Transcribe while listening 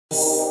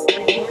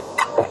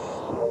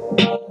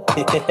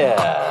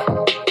Yeah.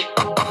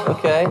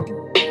 Okay.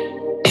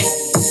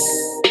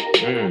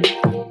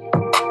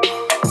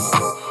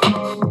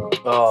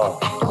 Oh,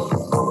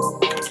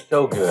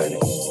 so good.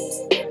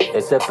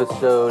 It's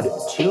episode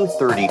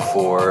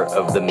 234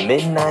 of the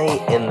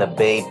Midnight in the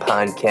Bay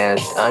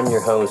podcast. I'm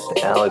your host,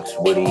 Alex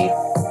Woody,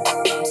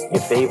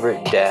 your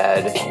favorite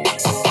dad,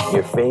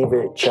 your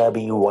favorite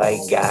chubby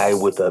white guy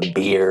with a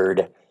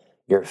beard,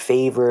 your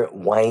favorite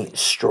white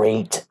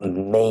straight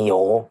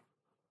male.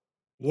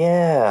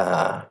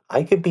 Yeah,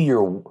 I could be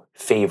your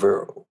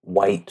favorite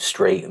white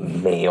straight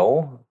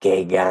male,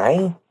 gay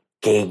guy,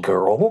 gay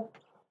girl.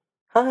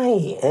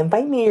 Hi,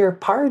 invite me to your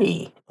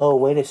party. Oh,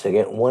 wait a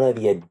second, one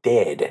of you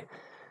did.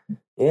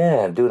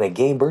 Yeah, I'm doing a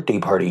gay birthday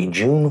party,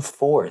 June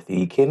 4th. Are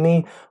you kidding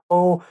me?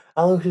 Oh,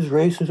 Alex is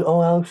racist.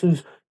 Oh,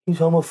 he's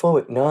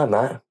homophobic. No, I'm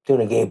not.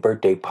 Doing a gay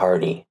birthday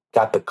party.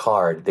 Got the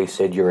card. They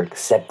said you're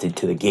accepted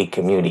to the gay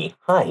community.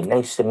 Hi,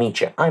 nice to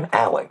meet you. I'm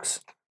Alex.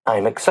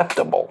 I'm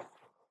acceptable.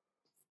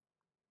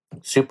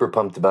 Super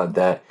pumped about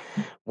that.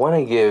 Want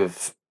to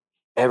give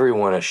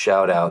everyone a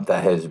shout out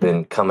that has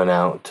been coming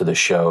out to the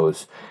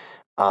shows.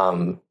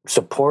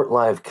 Support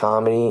live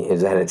comedy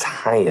is at its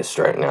highest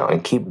right now,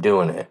 and keep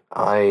doing it.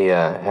 I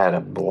had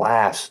a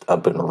blast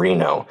up in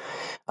Reno.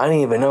 I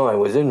didn't even know I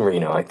was in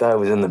Reno. I thought I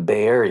was in the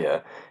Bay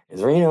Area.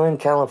 Is Reno in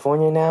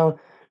California now?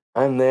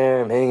 I'm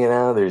there, I'm hanging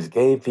out. There's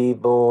gay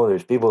people,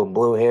 there's people with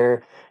blue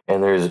hair,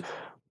 and there's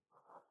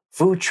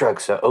food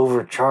trucks that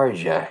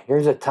overcharge you.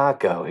 Here's a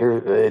taco. Here,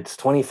 it's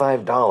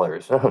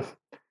 $25. What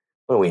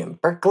are we in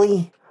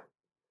Berkeley?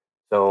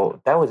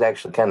 So that was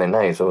actually kind of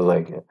nice. It was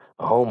like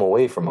a home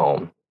away from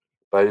home.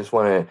 But I just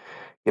want to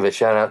give a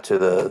shout out to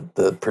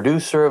the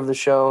producer of the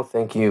show.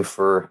 Thank you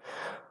for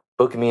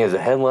booking me as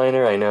a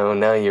headliner. I know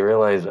now you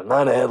realize I'm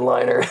not a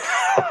headliner.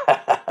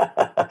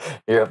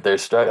 You're up there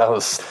struggling. I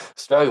was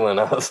struggling.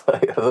 I was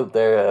up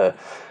there.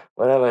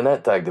 What have I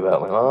not talked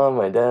about? My mom,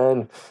 my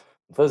dad,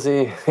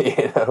 pussy.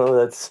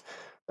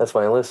 That's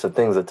my list of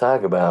things to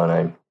talk about.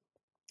 And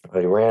I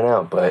ran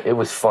out, but it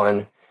was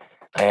fun.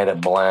 I had a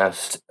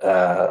blast.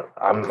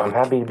 I'm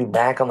happy to be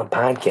back on the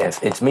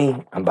podcast. It's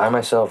me. I'm by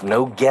myself.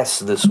 No guests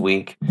this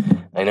week.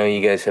 I know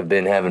you guys have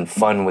been having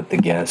fun with the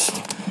guests,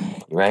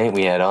 right?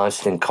 We had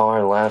Austin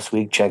Carr last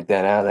week. Check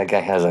that out. That guy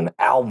has an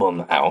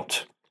album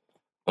out,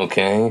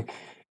 okay?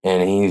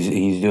 And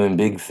he's doing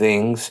big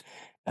things.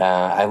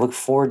 I look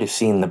forward to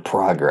seeing the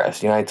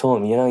progress. I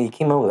told him, you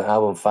came out with an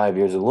album 5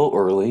 years, a little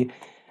early,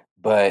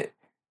 but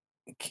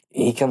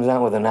he comes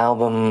out with an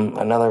album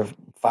another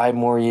 5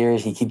 more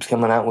years. He keeps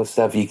coming out with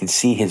stuff. You can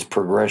see his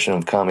progression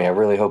of comedy. I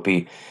really hope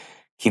he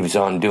keeps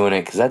on doing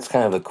it, because that's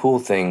kind of the cool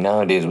thing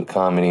nowadays with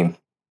comedy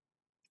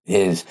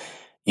is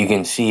you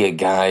can see a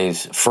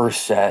guy's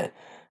first set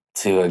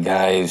to a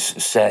guy's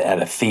set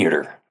at a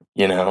theater.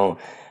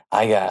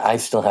 I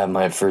still have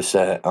my first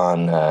set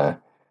on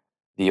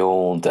the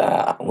old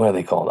what are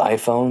they called,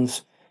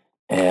 iPhones,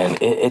 and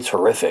it's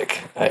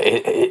horrific.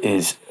 It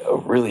is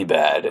really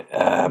bad.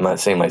 I'm not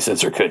saying my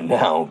sets are good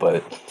now,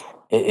 but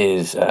it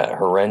is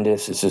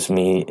horrendous. It's just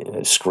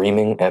me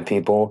screaming at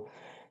people.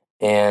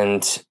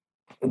 And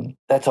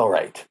that's all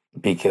right,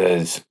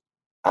 because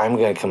I'm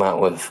going to come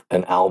out with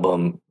an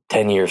album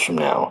 10 years from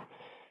now,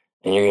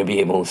 and you're going to be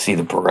able to see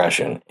the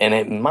progression. And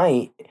it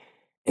might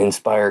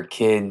inspire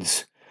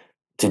kids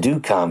to do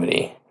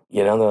comedy.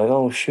 They're like,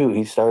 oh, shoot,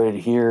 he started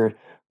here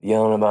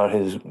yelling about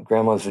his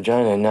grandma's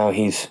vagina, and now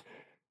he's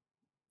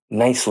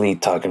nicely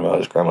talking about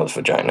his grandma's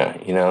vagina.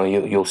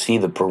 You'll see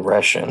the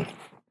progression.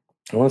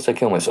 Unless I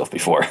kill myself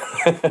before.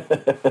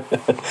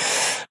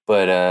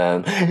 But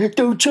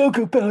don't joke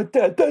about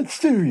that. That's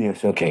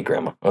serious. Okay,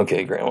 Grandma.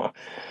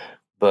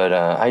 But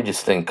I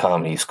just think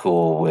comedy's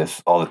cool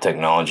with all the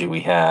technology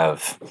we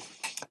have.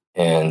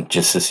 And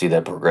just to see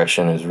that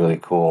progression is really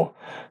cool.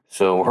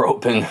 So we're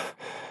hoping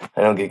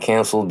I don't get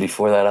canceled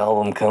before that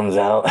album comes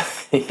out.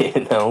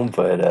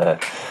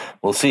 But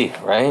we'll see,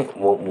 right?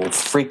 We'll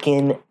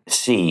freaking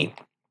see.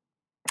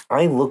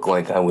 I look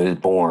like I was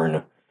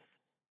born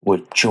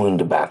with chewing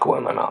tobacco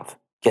in my mouth.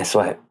 Guess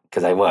what?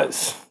 Because I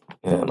was.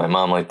 My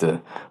mom liked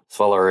to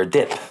swallow her a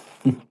dip.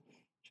 She's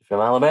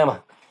from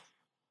Alabama.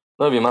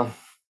 Love you, Mom.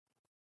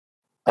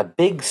 A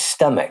big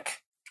stomach.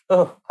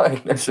 Oh,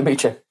 hi, nice to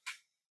meet you.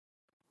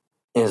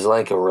 Is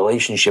like a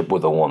relationship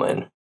with a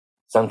woman.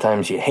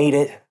 Sometimes you hate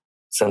it.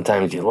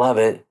 Sometimes you love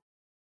it.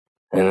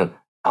 And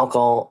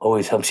alcohol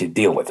always helps you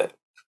deal with it.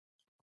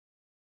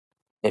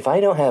 If I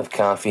don't have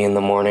coffee in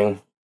the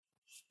morning,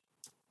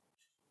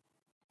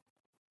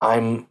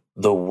 I'm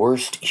the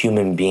worst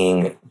human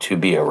being to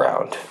be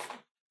around.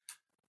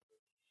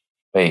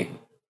 Wait,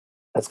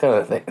 that's kind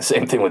of the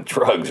same thing with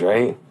drugs,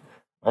 right?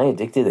 Am I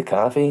addicted to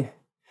coffee?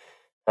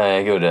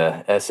 I go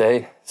to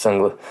SA,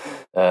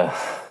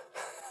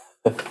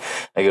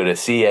 I go to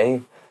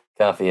CA,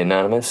 Coffee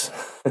Anonymous.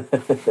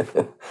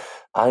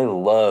 I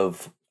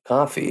love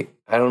coffee.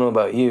 I don't know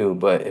about you,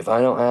 but if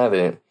I don't have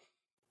it,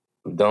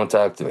 don't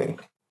talk to me.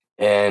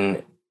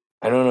 And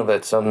I don't know if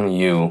that's something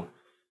you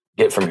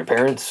get from your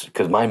parents,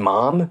 because my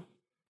mom,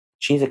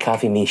 she's a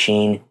coffee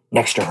machine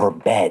next to her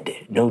bed.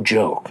 No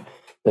joke.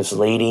 This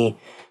lady,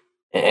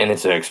 and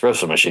it's an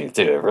espresso machine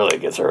too. It really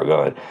gets her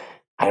going.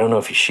 I don't know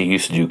if she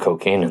used to do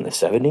cocaine in the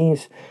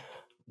 70s,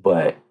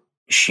 but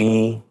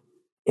she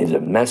is a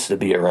mess to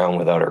be around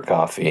without her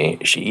coffee.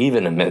 She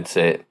even admits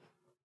it.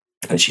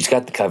 And she's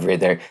got the coffee right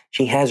there.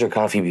 She has her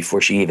coffee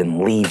before she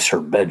even leaves her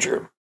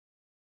bedroom.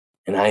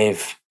 And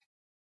I've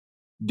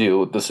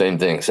do the same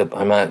thing, except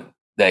I'm not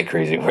that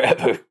crazy where I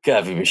have a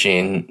coffee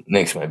machine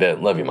next to my bed.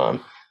 Love you,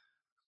 Mom.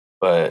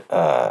 But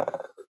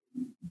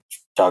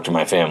talk to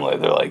my family.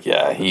 They're like,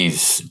 yeah,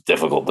 he's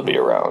difficult to be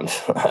around.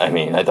 I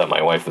mean, I thought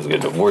my wife was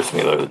going to divorce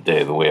me the other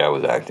day the way I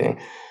was acting.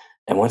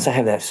 And once I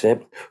have that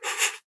sip,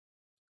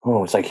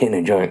 oh, it's like hitting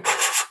a joint.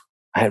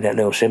 I have that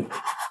little sip,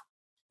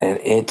 and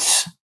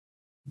it's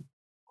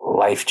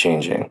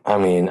life-changing. I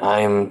mean,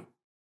 I'm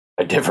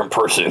a different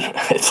person.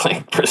 It's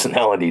like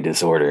personality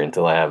disorder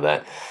until I have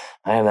that.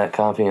 I have that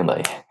coffee, and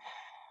like,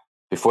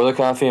 before the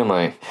coffee, I'm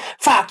like,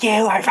 fuck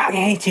you, I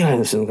fucking hate you. I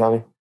listen to the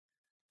coffee.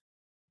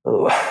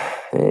 Oh,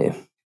 hey,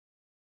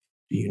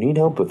 do you need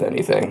help with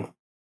anything?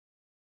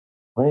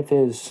 Life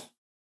is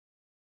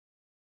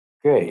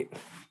great.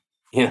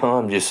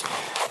 I'm just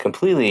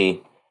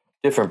completely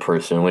different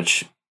person,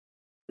 which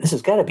this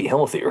has got to be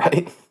healthy,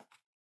 right?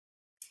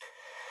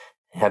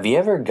 Have you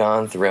ever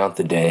gone throughout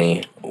the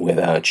day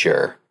without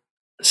your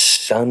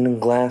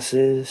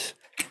sunglasses?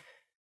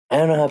 I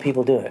don't know how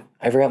people do it.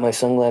 I forgot my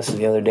sunglasses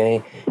the other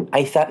day.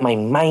 I thought my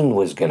mind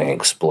was going to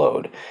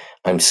explode.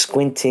 I'm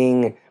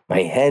squinting.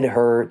 My head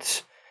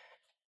hurts.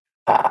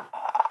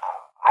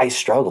 I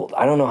struggled.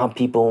 I don't know how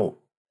people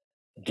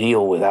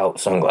deal without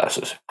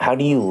sunglasses. How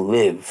do you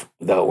live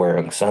without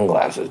wearing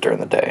sunglasses during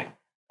the day?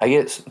 I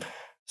get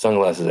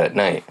sunglasses at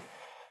night.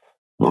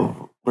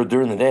 But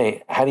during the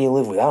day, how do you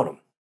live without them?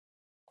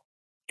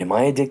 Am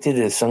I addicted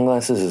to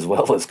sunglasses as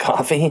well as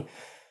coffee?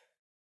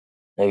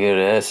 I go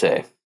to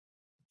essay.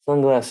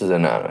 Sunglasses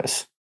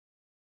Anonymous.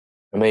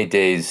 I'm 8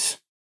 days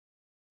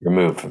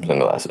removed from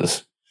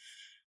sunglasses.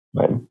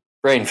 My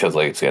brain feels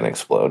like it's going to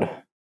explode.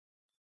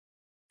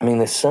 I mean,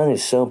 the sun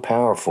is so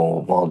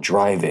powerful while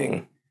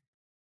driving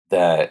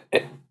that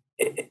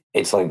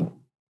it's like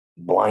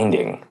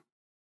blinding.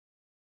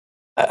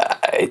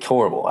 It's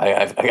horrible.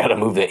 I got to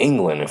move to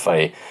England if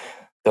I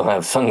don't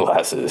have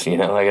sunglasses. I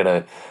got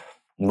to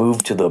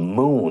move to the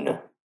moon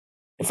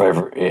if I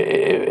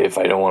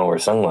don't want to wear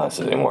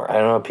sunglasses anymore. I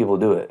don't know how people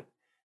do it.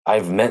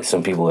 I've met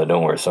some people that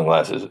don't wear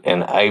sunglasses,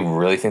 and I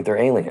really think they're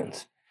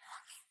aliens.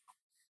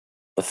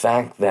 The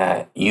fact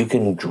that you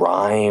can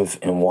drive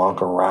and walk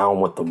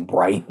around with the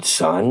bright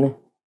sun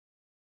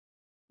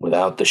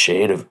without the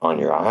shade on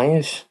your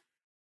eyes,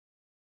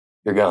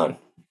 you're gone.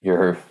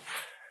 You're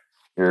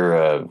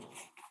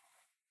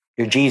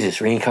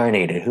Jesus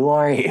reincarnated. Who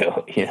are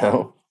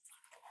you?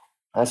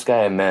 Last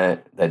guy I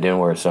met that didn't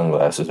wear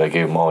sunglasses, I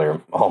gave him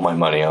all my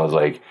money. I was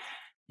like,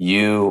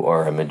 you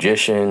are a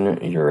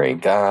magician. You're a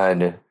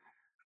god.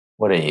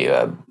 What are you,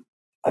 a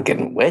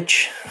fucking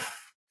witch?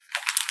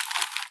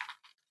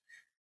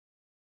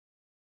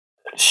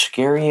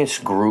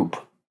 Scariest group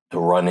to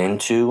run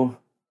into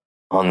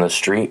on the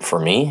street for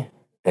me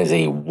as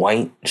a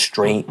white,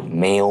 straight,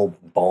 male,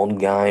 bald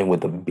guy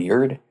with a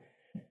beard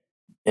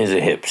is a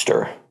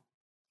hipster.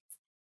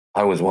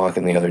 I was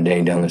walking the other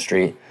day down the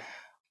street.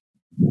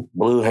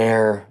 Blue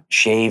hair,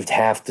 shaved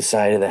half the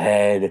side of the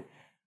head,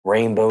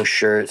 rainbow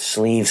shirt,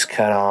 sleeves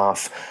cut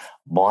off,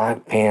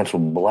 black pants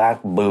with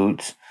black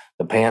boots.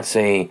 The pants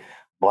say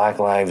Black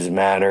Lives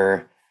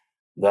Matter.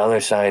 The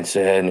other side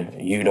said,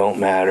 you don't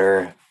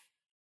matter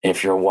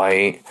if you're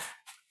white.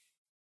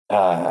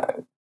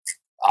 I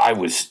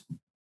was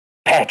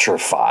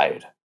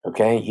petrified.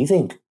 Okay? You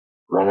think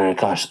running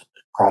across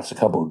a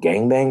couple of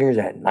gangbangers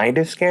at night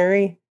is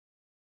scary?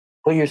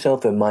 Put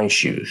yourself in my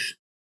shoes.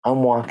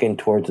 I'm walking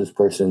towards this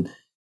person.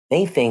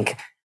 They think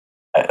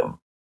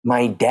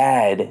my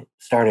dad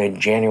started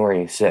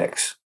January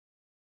 6th.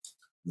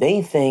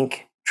 They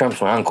think Trump's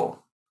my uncle.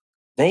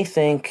 They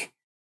think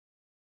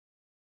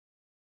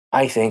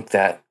I think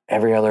that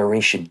every other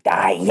race should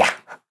die. Yeah.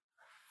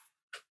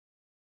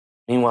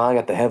 Meanwhile, I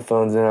got the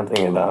headphones in. I'm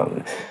thinking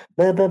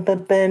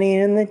about Benny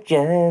and the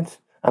Jets.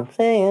 I'm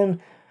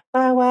saying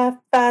my wife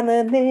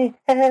finally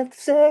had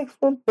sex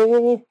with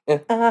me,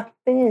 and I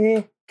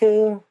feel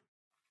cool.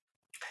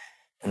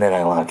 And then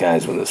I lock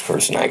eyes with this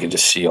person. I could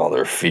just see all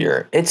their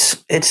fear.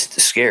 It's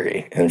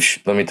scary. And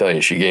let me tell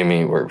you, he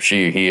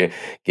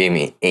gave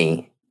me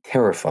a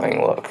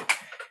terrifying look.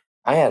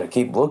 I had to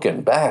keep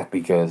looking back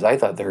because I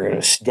thought they were going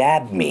to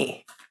stab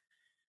me.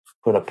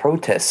 Put a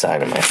protest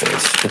sign on my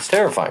face. It's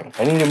terrifying.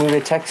 I need to move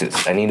to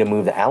Texas. I need to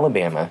move to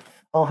Alabama.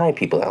 I'll hide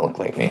people that look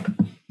like me.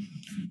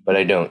 But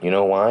I don't. You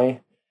know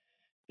why?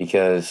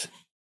 Because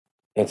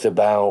it's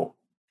about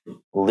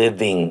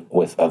living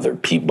with other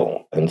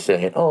people and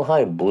saying, oh,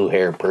 hi, blue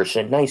hair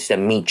person. Nice to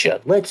meet you.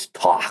 Let's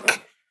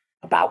talk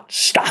about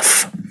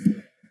stuff.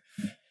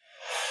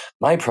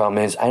 My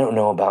problem is I don't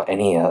know about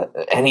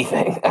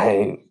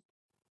anything.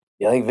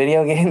 You like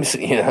video games?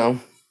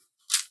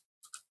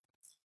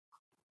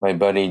 My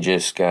buddy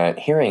just got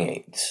hearing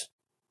aids.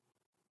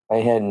 I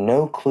had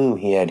no clue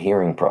he had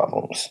hearing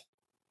problems.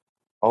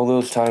 All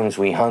those times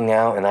we hung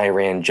out and I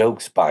ran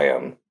jokes by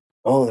him.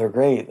 Oh, they're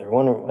great. They're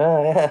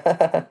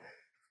wonderful.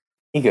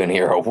 He couldn't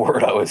hear a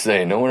word I was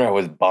saying. No wonder I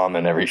was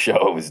bombing every show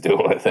I was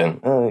doing with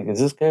him. Oh, is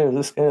this guy? Is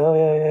this guy? Oh,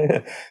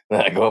 yeah.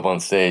 Then I go up on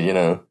stage,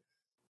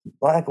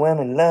 black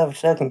women love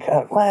sucking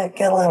cock. White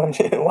guy,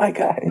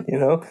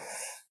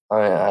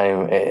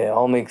 it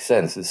all makes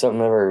sense. Does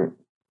something ever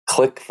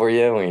click for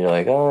you when you're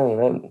like,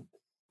 oh,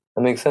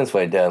 that makes sense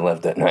why Dad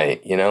left that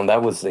night?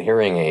 That was the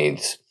hearing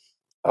aids.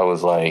 I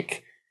was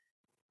like,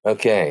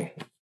 okay,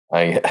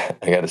 I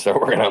got to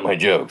start working on my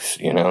jokes.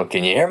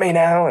 Can you hear me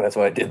now? And that's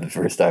what I did the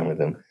first time with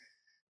him.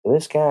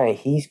 This guy,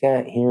 he's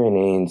got hearing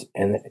aids,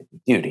 and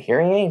dude,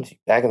 hearing aids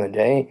back in the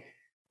day,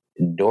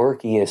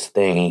 dorkiest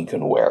thing he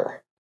could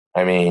wear.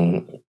 I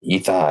mean, he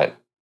thought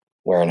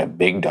wearing a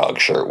big dog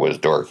shirt was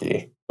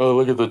dorky. Oh,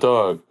 look at the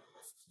dog.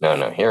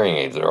 No, hearing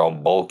aids are all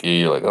bulky.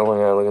 You're like, oh my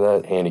God, look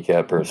at that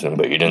handicapped person.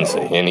 But you didn't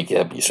say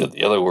handicap. You said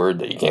the other word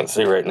that you can't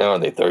say right now.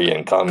 They throw you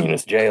in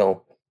communist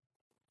jail.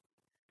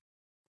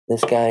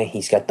 This guy,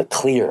 he's got the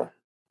clear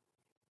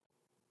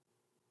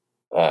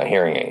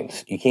hearing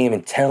aids. You can't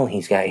even tell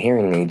he's got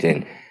hearing aids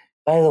in.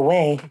 By the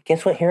way,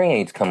 guess what hearing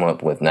aids come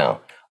up with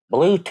now?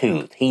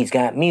 Bluetooth. He's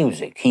got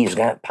music. He's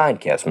got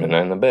podcasts.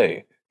 Midnight in the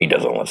Bay. He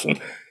doesn't listen.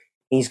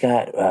 He's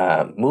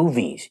got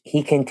movies.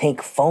 He can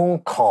take phone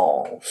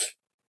calls.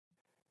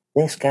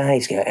 This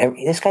guy's got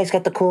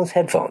the coolest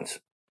headphones.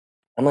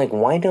 I'm like,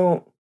 why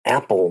don't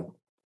Apple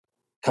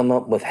come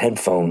up with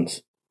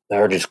headphones that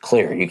are just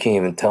clear? You can't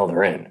even tell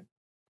they're in.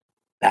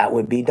 That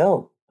would be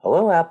dope.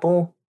 Hello,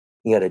 Apple.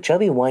 You got a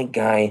chubby white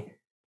guy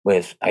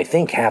with, I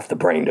think half the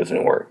brain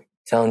doesn't work,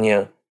 telling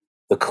you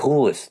the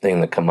coolest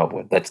thing to come up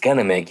with that's going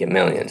to make you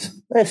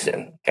millions.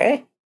 Listen,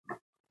 okay?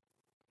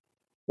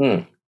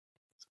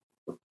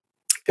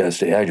 Gotta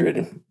stay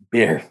hydrated.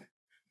 Beer.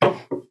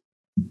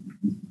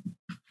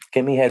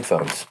 Get me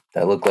headphones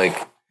that look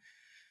like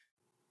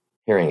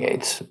hearing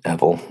aids,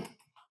 Apple.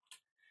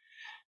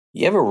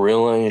 You ever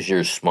realize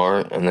you're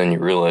smart and then you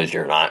realize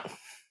you're not?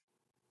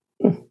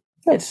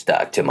 Let's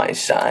talk to my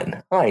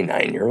son. Hi,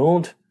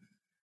 9-year-old.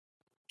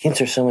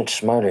 Kids are so much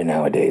smarter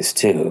nowadays,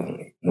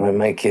 too. When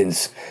my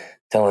kid's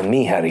telling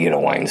me how to get a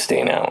wine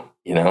stain out,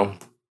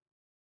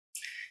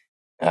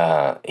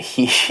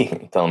 He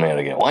telling me how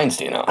to get a wine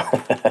stain out.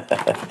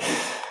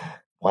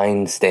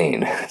 Wine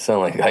stain.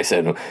 Sound like I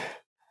said,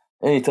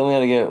 hey, tell me how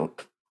to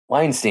get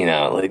Weinstein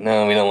out. Like,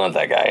 no, we don't want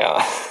that guy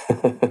out.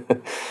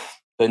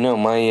 But no,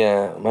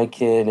 my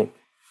kid,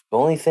 the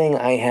only thing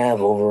I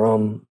have over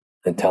him,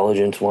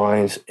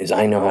 intelligence-wise, is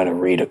I know how to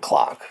read a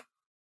clock.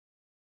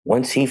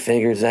 Once he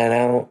figures that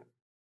out,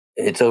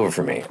 it's over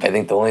for me. I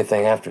think the only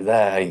thing after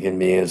that I can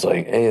be is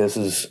like, hey, this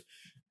is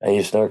how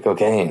you snort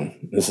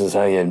cocaine. This is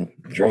how you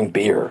drink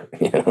beer.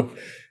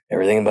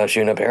 Everything about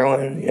shooting up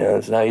heroin.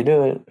 This is how you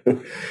do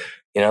it.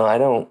 I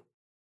don't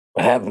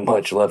have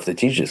much left to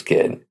teach this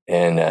kid,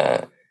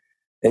 and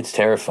it's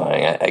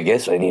terrifying. I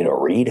guess I need to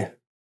read.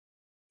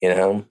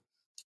 Don't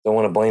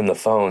want to blame the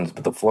phones,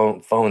 but the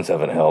phones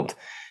haven't helped.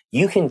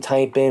 You can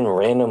type in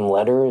random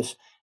letters,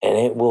 and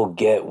it will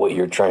get what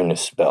you're trying to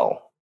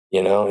spell.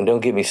 And don't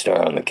get me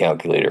started on the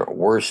calculator.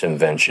 Worst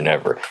invention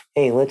ever.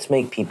 Hey, let's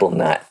make people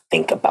not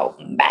think about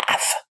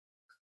math.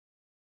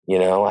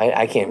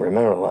 I can't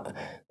remember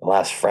the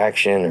last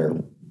fraction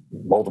or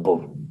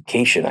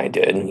multiplication I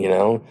did.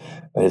 I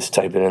just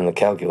type it in the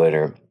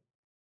calculator.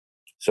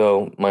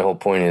 So my whole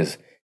point is,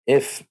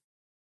 if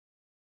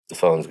the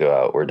phones go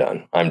out, we're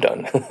done. I'm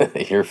done.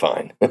 You're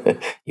fine.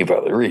 You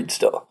probably read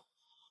still.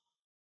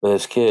 But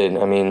this kid,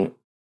 and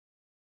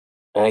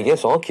I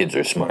guess all kids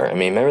are smart.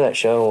 Remember that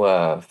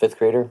show, Fifth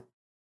Grader?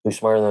 Who's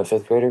Smarter Than a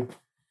Fifth Grader?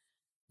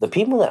 The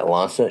people that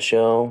lost that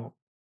show,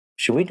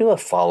 should we do a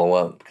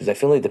follow-up? Because I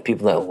feel like the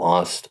people that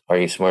lost Are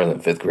You Smarter Than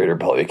a Fifth Grader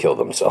probably killed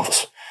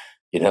themselves.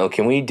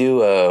 Can we do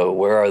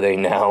Where Are They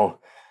Now?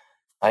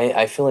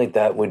 I feel like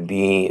that would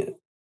be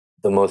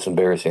the most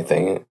embarrassing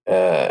thing.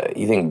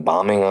 You think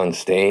bombing on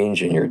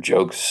stage and your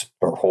jokes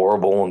are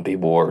horrible and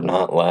people are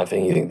not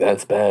laughing, you think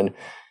that's bad?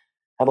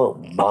 How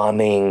about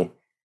bombing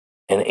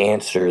an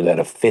answer that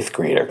a fifth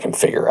grader can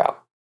figure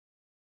out?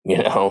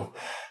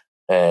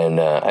 And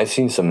I've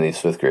seen some of these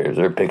fifth graders.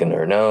 They're picking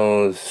their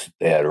nose.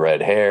 They had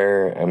red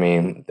hair.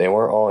 They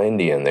weren't all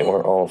Indian. They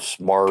weren't all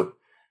smart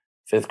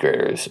fifth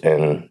graders.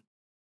 And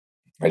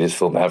I just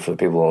feel bad for the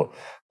people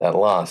that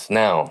lost.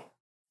 Now,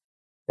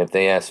 if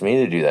they asked me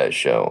to do that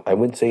show, I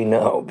would say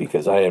no,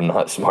 because I am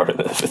not smarter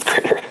than a fifth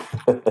grader.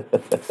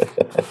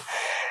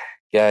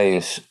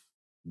 Guys,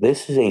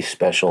 this is a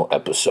special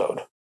episode.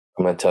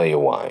 I'm going to tell you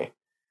why.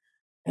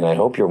 And I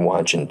hope you're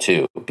watching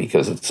too,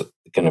 because it's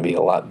going to be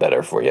a lot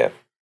better for you.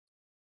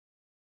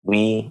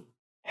 We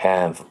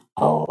have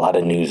a lot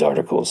of news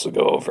articles to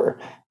go over.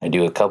 I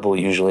do a couple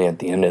usually at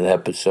the end of the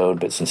episode,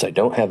 but since I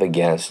don't have a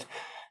guest,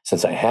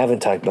 since I haven't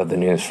talked about the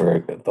news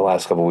for the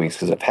last couple of weeks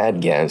because I've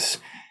had guests,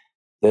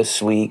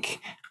 this week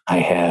I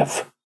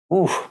have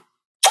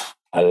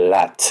a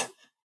lot.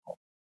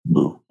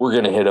 We're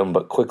going to hit them,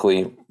 but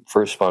quickly,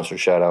 first sponsor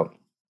shout out.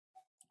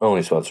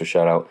 only sponsor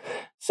shout out,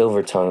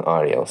 Silver Tongue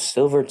Audio.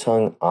 Silver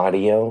Tongue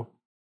Audio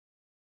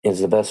is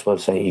the best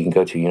website you can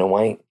go to. You know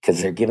why?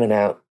 Because they're giving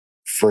out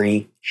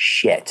free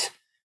shit.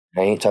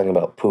 I ain't talking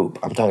about poop.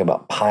 I'm talking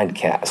about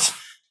podcasts.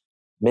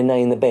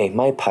 Midnight in the Bay,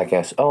 my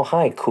podcast. Oh,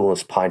 hi,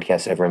 coolest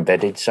podcast ever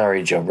invented.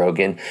 Sorry, Joe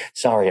Rogan.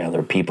 Sorry,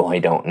 other people I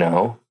don't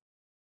know.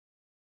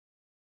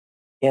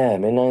 Yeah,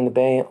 Midnight in the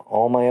Bay,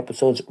 all my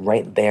episodes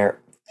right there,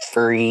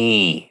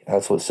 free.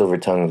 That's what Silver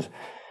Tongue's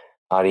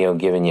Audio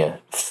giving you.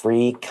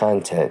 Free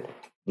content.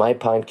 My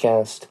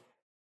podcast,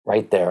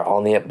 right there,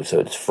 all the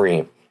episodes,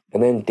 free.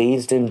 And then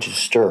Dazed and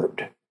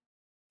Disturbed,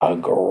 a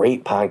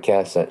great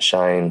podcast that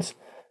shines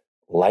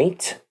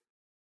light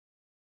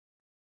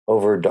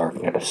over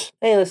darkness.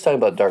 Hey, let's talk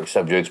about dark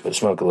subjects, but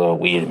smoke a little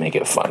weed and make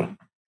it fun.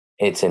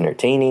 It's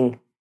entertaining,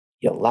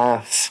 you'll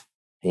laugh,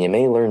 and you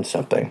may learn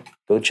something.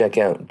 Go check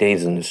out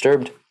Dazed and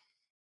Disturbed.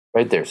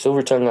 Right there,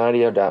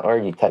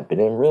 silvertongueaudio.org. You type it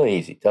in, really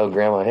easy. Tell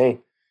grandma, hey,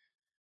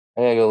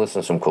 I gotta go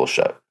listen to some cool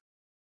shit.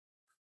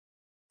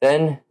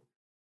 Then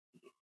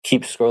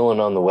keep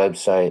scrolling on the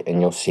website and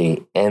you'll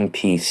see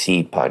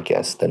NPC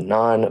Podcast, the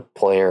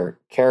non-player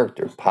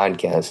character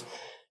podcast.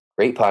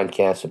 Great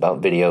podcast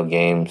about video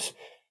games.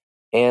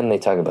 And they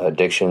talk about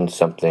addiction,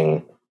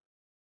 something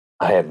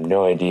I have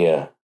no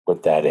idea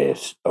what that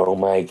is. Oh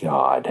my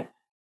God.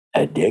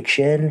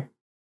 Addiction?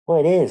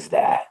 What is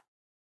that?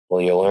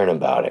 Well, you'll learn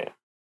about it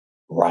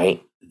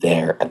right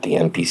there at the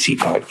NPC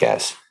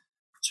Podcast.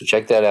 So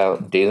check that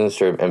out. Dazed and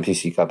Disturbed,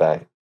 NPC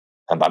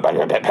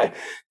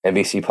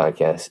NPC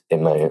Podcast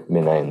in my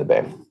Midnight in the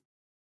Bay.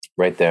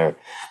 Right there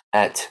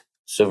at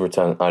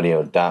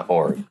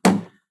silvertongueaudio.org.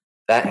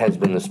 That has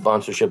been the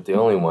sponsorship, the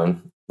only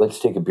one. Let's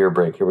take a beer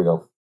break. Here we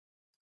go.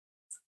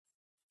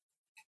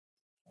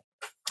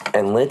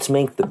 And let's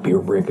make the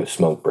beer break a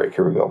smoke break.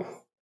 Here we go.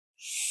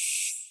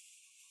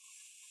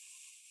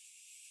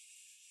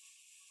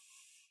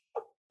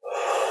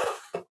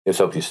 This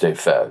helps you stay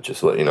fat, just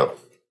to let you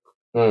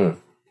know.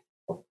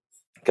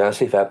 Gotta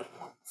stay fat.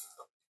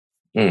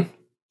 You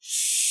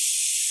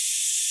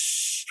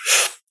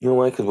know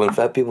why? Because when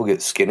fat people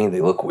get skinny,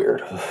 they look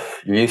weird.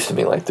 You're used to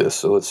me like this,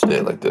 so let's stay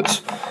like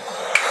this.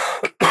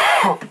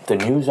 The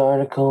news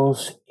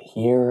articles,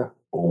 here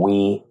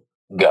we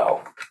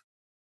go.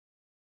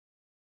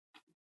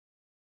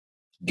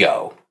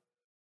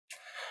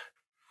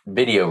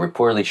 Video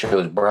reportedly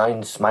shows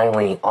Brian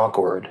smiling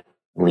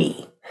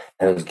awkwardly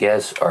as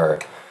guests are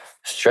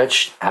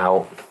stretched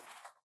out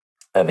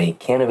of a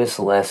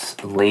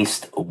cannabis-laced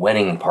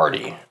wedding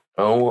party.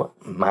 Oh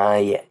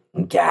my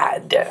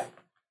God.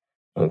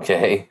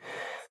 Okay.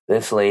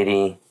 This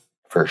lady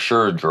for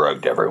sure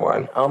drugged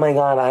everyone. Oh my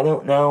God, I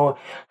don't know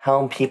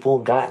how people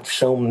got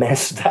so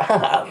messed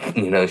up.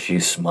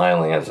 She's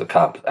smiling as the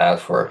cops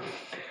ask for her.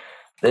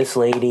 This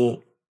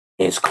lady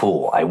is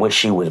cool. I wish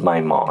she was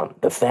my mom.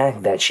 The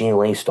fact that she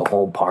laced a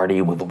whole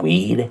party with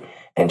weed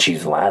and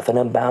she's laughing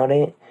about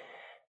it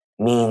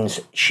means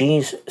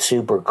she's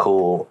super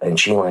cool and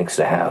she likes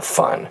to have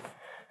fun.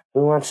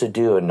 Who wants to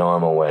do a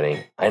normal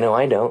wedding? I know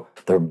I don't.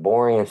 They're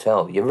boring as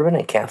hell. You ever been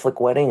at a Catholic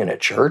wedding in a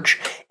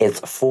church? It's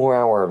 4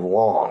 hours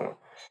long.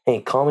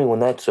 Hey, call me when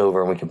that's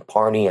over and we can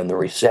party in the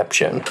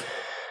reception.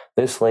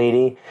 This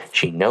lady,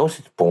 she knows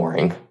it's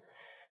boring.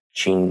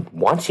 She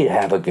wants you to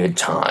have a good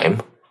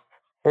time.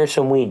 Here's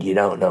some weed you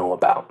don't know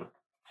about.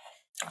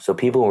 So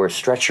people were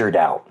stretchered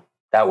out.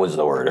 That was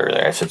the word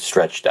earlier. I said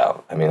stretched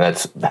out. I mean,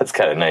 that's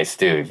kind of nice,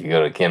 too. If you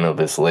go to a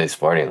cannabis-laced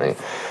party and they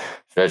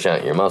stretch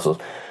out your muscles.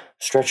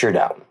 Stretchered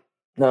out.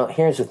 Now,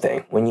 here's the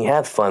thing. When you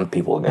have fun,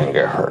 people are going to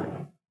get hurt.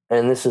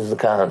 And this is the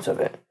cons of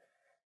it.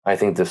 I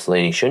think this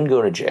lady shouldn't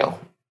go to jail.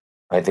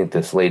 I think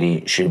this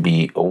lady should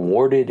be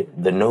awarded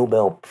the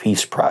Nobel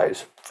Peace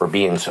Prize for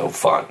being so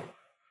fun.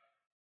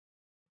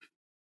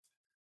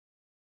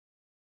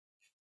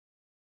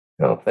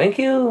 Oh, thank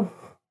you.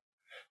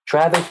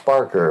 Travis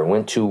Barker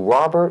went to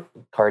Robert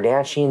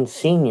Kardashian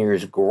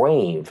Sr.'s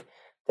grave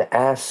to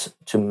ask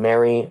to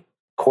marry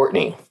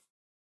Kourtney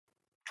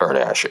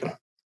Kardashian.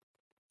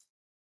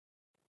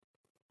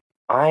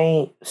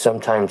 I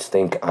sometimes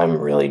think I'm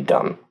really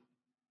dumb,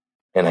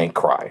 and I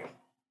cry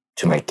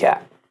to my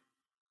cat.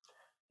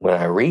 When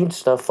I read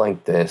stuff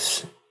like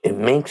this, it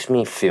makes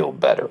me feel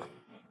better.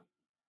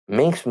 It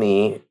makes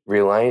me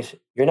realize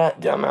you're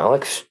not dumb,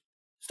 Alex.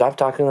 Stop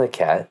talking to the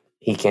cat.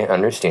 He can't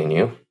understand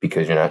you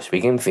because you're not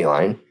speaking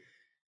feline.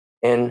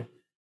 And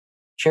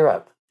cheer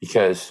up,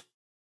 because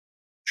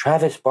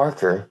Travis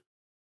Barker,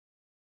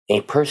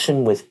 a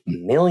person with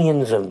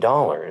millions of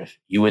dollars,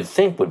 you would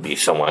think would be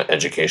somewhat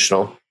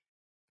educational,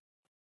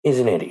 is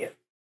an idiot.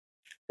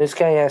 This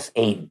guy asked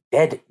a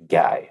dead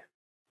guy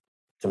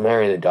to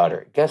marry the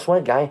daughter. Guess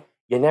what, guy?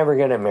 You're never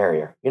going to marry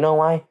her. You know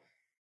why?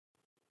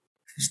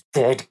 Because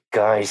dead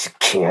guys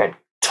can't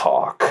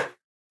talk.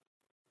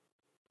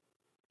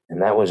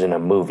 And that was in a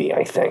movie,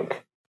 I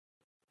think.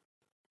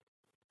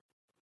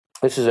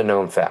 This is a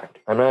known fact.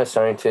 I'm not a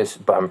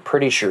scientist, but I'm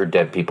pretty sure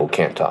dead people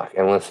can't talk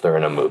unless they're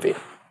in a movie.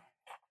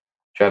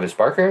 Travis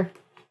Barker,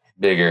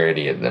 bigger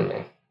idiot than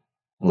me.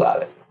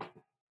 Love it.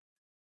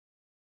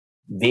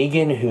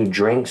 Vegan who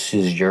drinks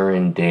his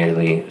urine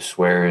daily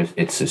swears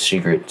it's the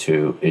secret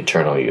to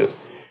eternal youth.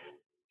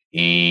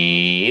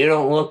 You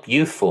don't look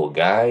youthful,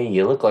 guy.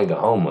 You look like a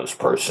homeless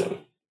person.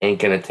 Ain't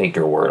gonna take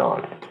your word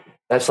on it.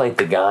 That's like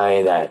the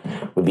guy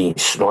that would be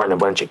snorting a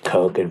bunch of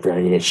coke in front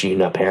of you,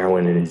 shooting up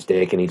heroin in his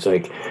dick, and he's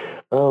like,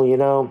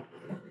 oh,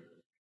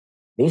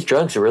 these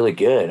drugs are really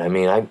good. I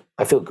mean,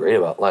 I feel great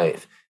about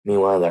life.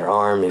 Meanwhile, their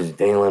arm is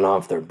dangling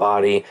off their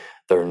body,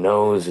 their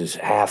nose is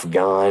half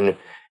gone,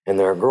 and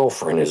their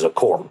girlfriend is a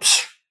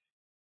corpse.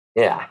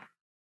 Yeah.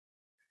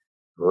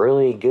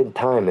 Really good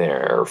time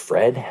there,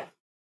 Fred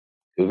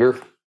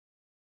Cougar.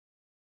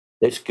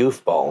 This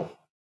goofball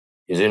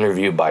is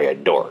interviewed by a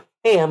dork.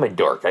 Hey, I'm a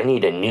dork. I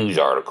need a news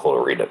article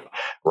to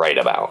write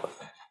about.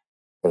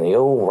 And they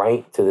go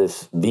right to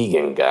this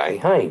vegan guy.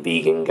 Hi,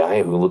 vegan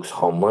guy who looks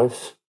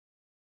homeless.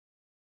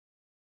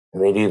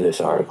 And they do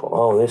this article.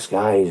 Oh, this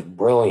guy is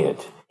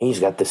brilliant.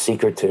 He's got the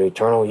secret to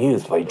eternal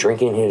youth by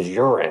drinking his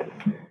urine.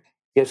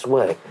 Guess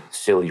what,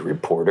 silly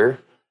reporter?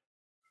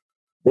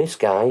 This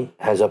guy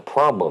has a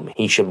problem.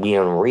 He should be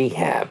on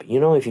rehab.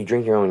 You know, if you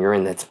drink your own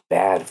urine, that's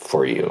bad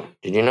for you.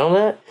 Did you know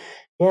that?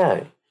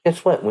 Yeah.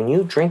 Guess what? When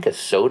you drink a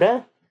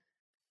soda,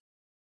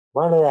 a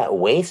lot of that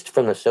waste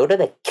from the soda,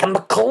 the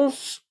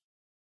chemicals,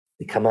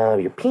 they come out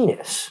of your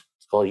penis.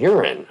 It's called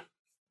urine.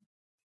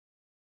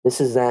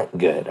 This is that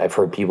good. I've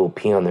heard people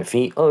pee on their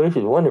feet. Oh, this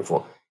is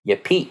wonderful. Your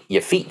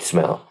feet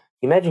smell.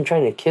 Imagine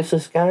trying to kiss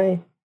this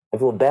guy. I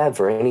feel bad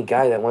for any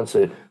guy that wants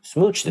to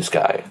smooch this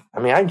guy.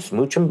 I mean, I'd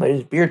smooch him, but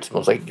his beard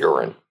smells like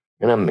urine.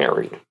 And I'm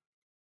married.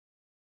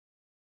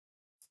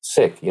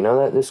 Sick. You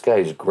know that? This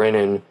guy's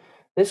grinning.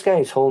 This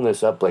guy's holding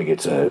this up like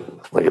it's a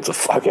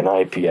fucking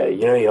IPA.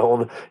 You know, you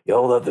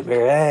hold up the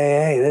beer.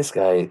 Hey, this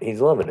guy,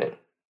 he's loving it.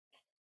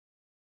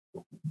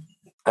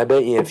 I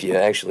bet you if you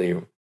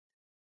actually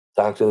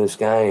talked to this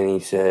guy and he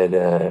said,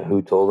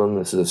 who told him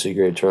this is a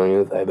secret of eternal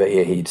youth, I bet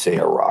you he'd say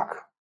a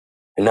rock.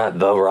 And not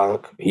the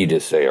rock, he'd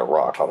just say a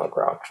rock on the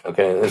ground.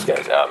 Okay, this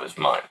guy's out of his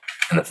mind.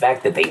 And the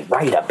fact that they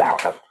write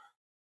about him.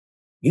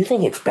 You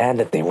think it's bad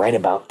that they write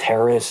about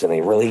terrorists and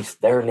they release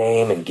their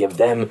name and give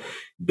them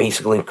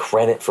basically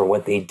credit for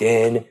what they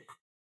did?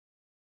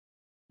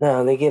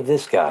 No, they give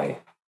this guy,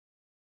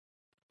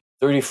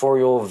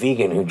 34-year-old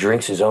vegan who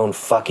drinks his own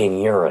fucking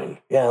urine.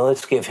 Yeah,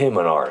 let's give him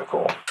an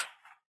article.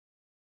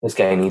 This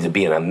guy needs to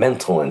be in a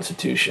mental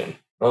institution.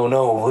 Oh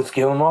no, let's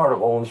give him an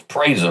article. Let's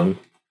praise him.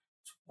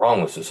 What's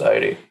wrong with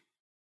society?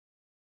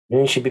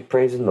 You should be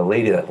praising the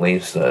lady that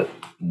laced the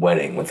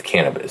wedding with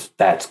cannabis.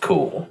 That's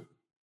cool.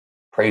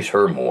 Praise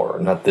her more,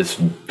 not this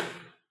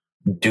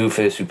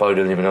doofus who probably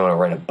doesn't even know how to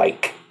ride a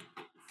bike.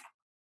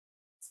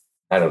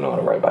 I don't know how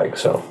to ride a bike,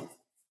 so.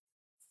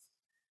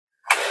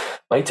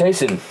 Mike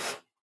Tyson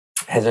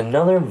has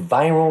another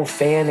viral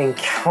fan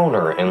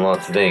encounter in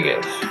Las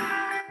Vegas.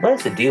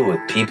 What's the deal with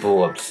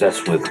people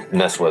obsessed with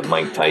mess with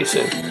Mike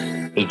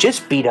Tyson? He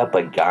just beat up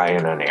a guy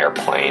on an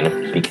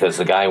airplane because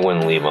the guy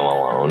wouldn't leave him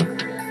alone.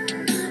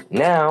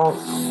 Now,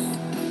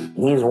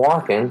 he's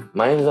walking,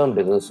 minding his own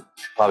business,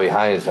 probably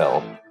high as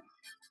hell.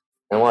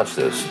 And watch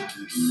this.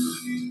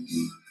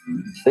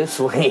 This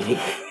lady,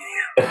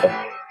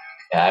 yeah,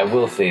 I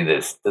will say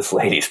this. This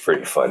lady's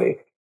pretty funny.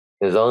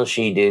 Because all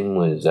she did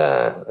was,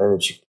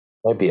 she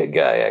might be a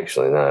guy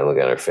actually, now I look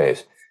at her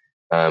face.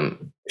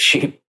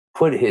 She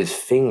put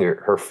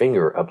her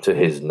finger up to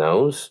his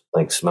nose,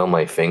 like smell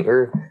my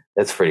finger.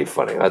 That's pretty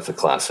funny. That's a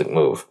classic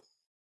move.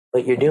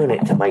 But you're doing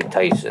it to Mike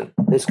Tyson.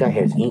 This guy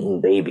has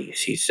eaten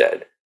babies, he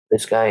said.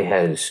 This guy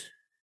has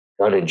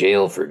gone to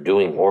jail for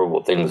doing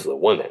horrible things to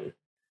women.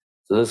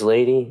 So this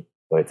lady,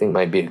 who I think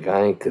might be a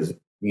guy, because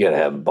you gotta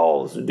have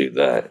balls to do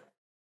that,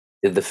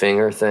 did the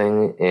finger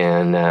thing,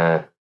 and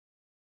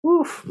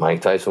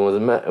Mike Tyson was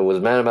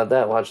mad about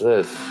that. Watch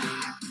this.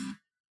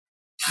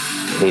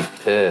 He's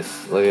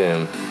pissed. Look at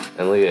him.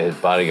 And look at his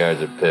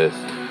bodyguards are pissed.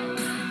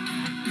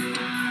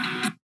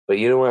 But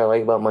you know what I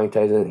like about Mike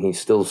Tyson? He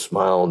still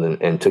smiled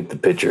and took the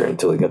picture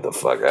until he got the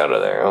fuck out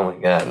of there. Oh my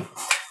God.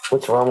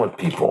 What's wrong with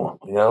people,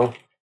 you know?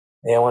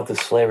 Hey, I want the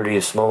celebrity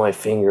to smell my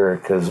finger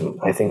because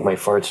I think my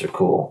farts are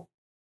cool.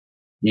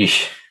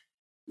 Yeesh.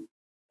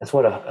 That's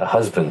what a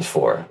husband's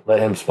for. Let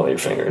him smell your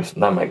fingers,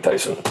 not Mike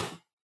Tyson.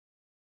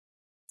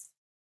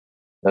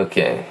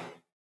 Okay.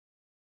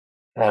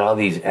 Got all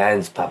these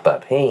ads pop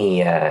up.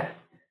 Hey,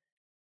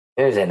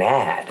 there's an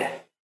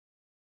ad.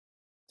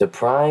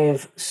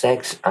 Deprive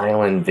Sex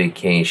Island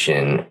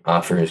Vacation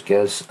offers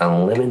guests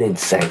unlimited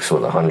sex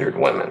with 100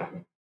 women.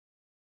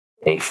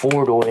 A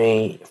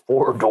four-day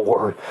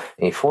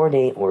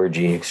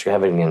orgy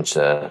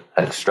extravaganza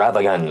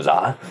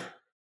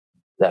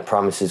that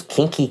promises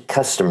kinky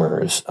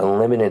customers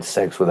unlimited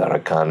sex without a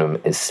condom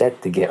is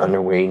set to get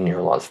underway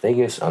near Las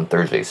Vegas on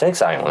Thursday.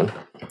 Sex Island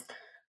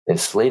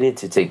is slated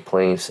to take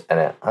place at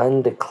an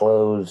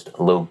undisclosed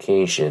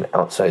location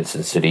outside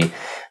the city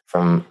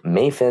from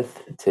May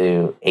 5th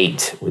to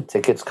 8th, with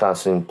tickets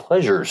costing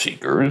pleasure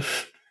seekers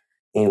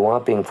a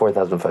whopping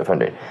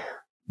 $4,500.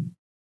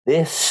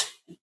 This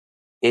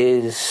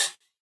is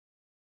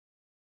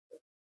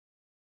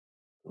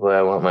what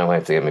I want my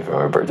wife to get me for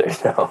my birthday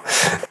now.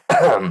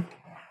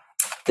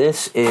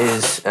 This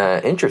is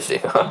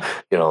interesting.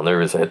 Get all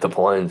nervous. I hit the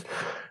blinds.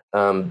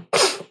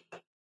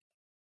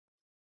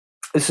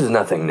 This is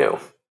nothing new.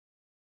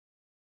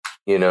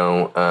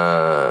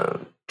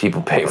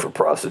 People pay for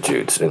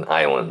prostitutes in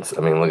islands.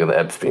 I mean, look at the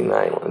Epstein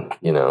Island,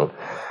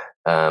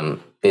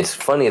 It's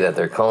funny that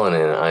they're calling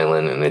it an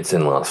island and it's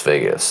in Las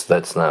Vegas.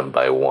 That's not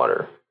by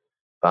water.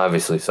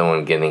 Obviously,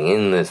 someone getting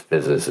in this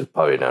business is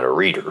probably not a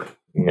reader,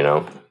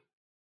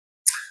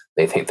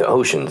 They think the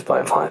ocean's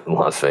by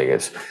Las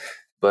Vegas.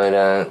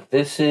 But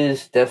this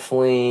is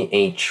definitely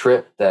a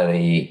trip that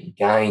a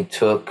guy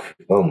took.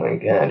 Oh, my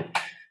God.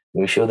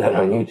 We showed that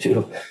on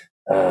YouTube.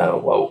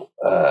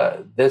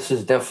 This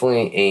is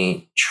definitely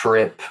a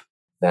trip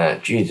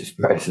that, Jesus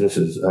Christ, this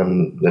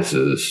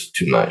is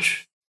too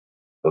much.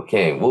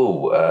 Okay,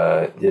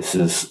 whoa, this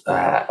is,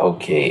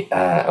 okay,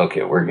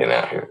 we're getting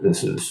out here.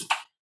 This is,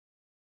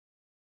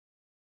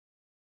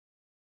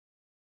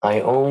 I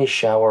only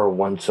shower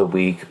once a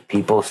week.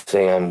 People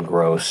say I'm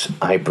gross.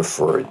 I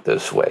prefer it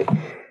this way.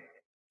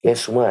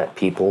 Guess what,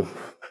 people?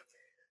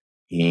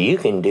 You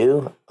can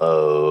do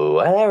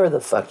whatever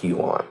the fuck you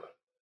want.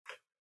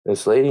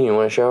 This lady, you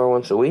want to shower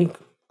once a week?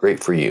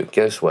 Great for you.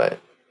 Guess what?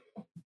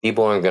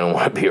 People aren't going to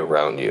want to be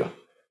around you.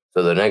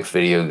 So the next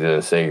video is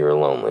going to say you're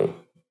lonely.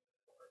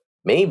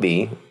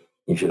 Maybe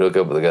you should hook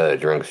up with a guy that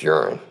drinks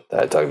urine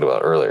that I talked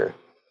about earlier.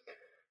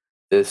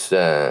 This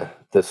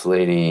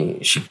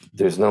lady,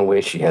 there's no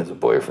way she has a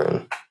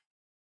boyfriend.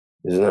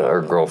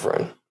 Or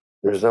girlfriend.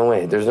 There's no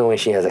way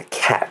she has a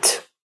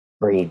cat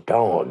or a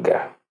dog.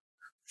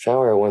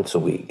 Shower once a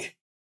week.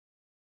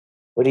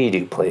 What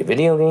do? Play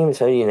video games?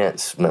 How do you not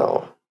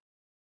smell?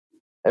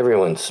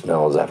 Everyone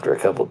smells after a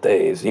couple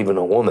days, even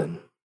a woman.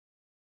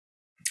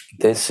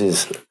 This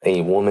is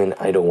a woman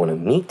I don't want to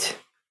meet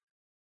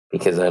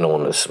because I don't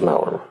want to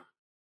smell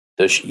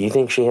her. You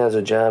think she has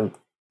a job?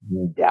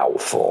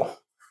 Doubtful.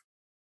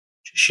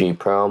 She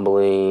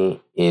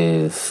probably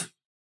is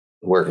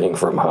working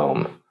from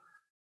home.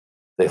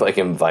 They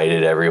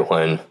invited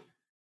everyone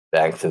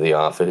back to the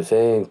office.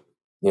 Hey,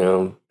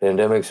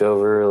 pandemic's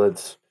over.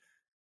 Let's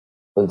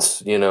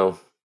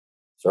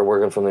start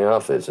working from the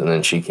office. And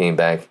then she came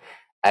back.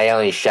 I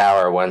only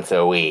shower once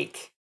a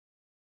week.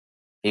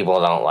 People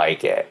don't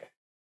like it,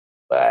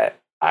 but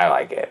I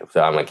like it,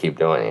 so I'm gonna keep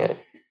doing it.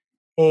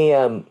 Hey,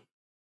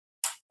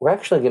 we're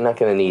actually not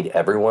gonna need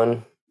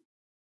everyone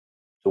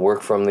to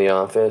work from the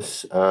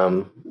office.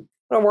 Wanna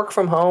work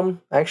from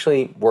home?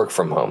 Actually, work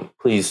from home.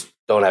 Please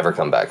don't ever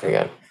come back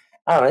again.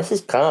 Oh, this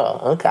is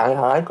cool. Okay, I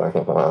like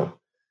working from home.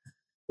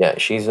 Yeah,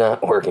 she's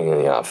not working in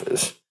the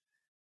office.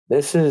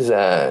 This is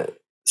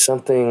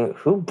something.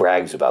 Who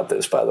brags about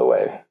this, by the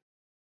way?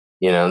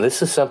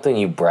 This is something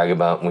you brag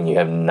about when you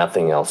have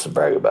nothing else to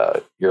brag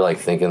about. You're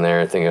thinking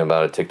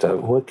about a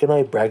TikTok. What can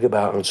I brag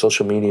about on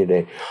social media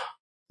today?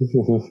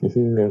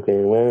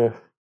 Okay, well,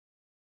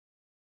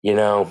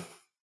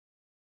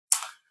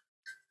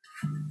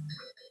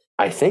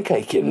 I think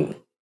I can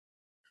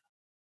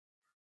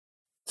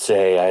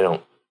say I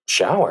don't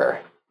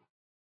shower.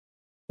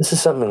 This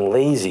is something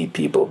lazy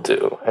people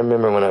do. I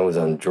remember when I was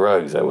on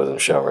drugs, I wasn't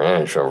showering. I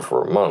didn't shower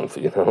for a month,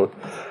 No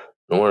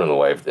wonder the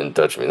wife didn't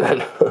touch me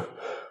then.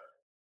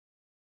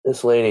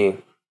 This lady,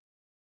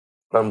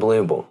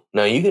 unbelievable.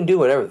 Now, you can do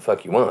whatever the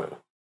fuck you want.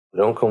 But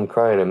don't come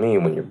crying at me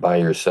when you're by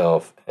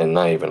yourself and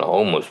not even a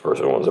homeless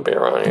person wants to be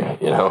around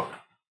you,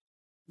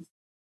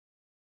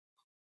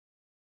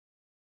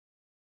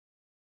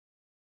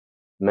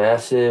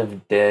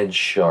 Massive dead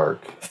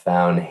shark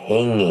found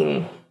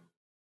hanging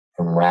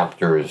from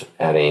raptors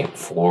at a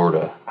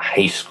Florida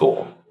high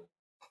school.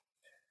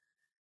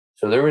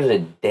 So there was a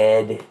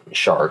dead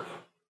shark.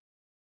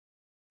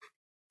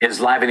 Is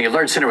live in the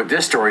Alert Center with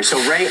this story. So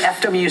Ray,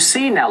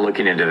 FWC now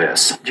looking into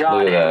this.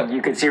 John, and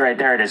you can see right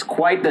there, it is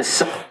quite the...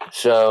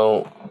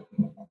 So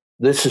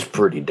this is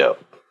pretty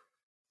dope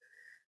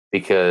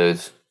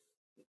because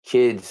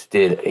kids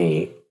did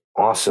a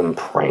awesome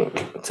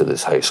prank to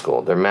this high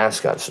school. Their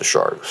mascot's the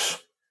Sharks.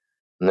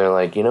 And they're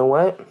like, you know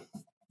what?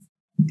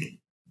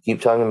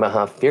 Keep talking about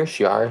how fierce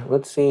you are.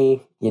 Let's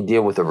see you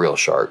deal with a real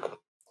shark.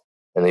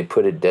 And they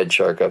put a dead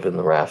shark up in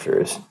the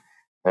rafters.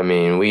 I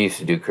mean, we used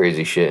to do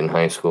crazy shit in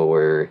high school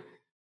where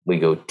we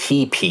go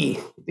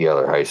TP the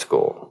other high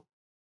school.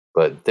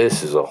 But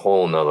this is a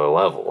whole nother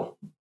level.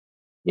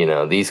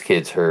 These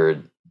kids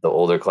heard the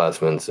older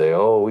classmen say,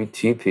 oh, we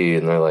TP.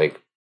 And they're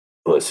like,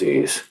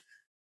 pussies.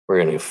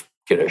 We're going to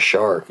get a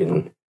shark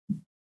and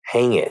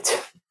hang it.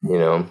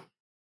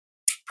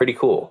 Pretty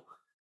cool.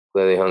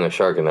 Glad they hung a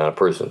shark and not a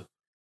person.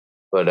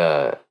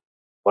 But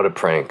what a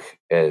prank.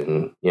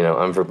 And,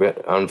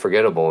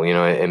 unforgettable.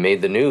 It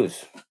made the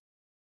news.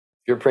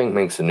 If your prank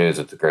makes the news,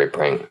 it's a great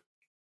prank.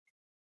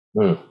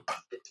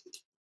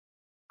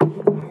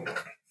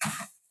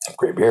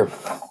 Great beer.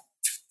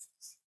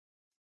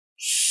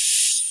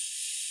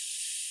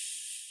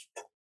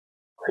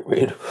 Great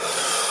weed.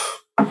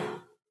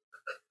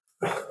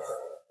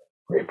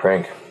 Great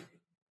prank.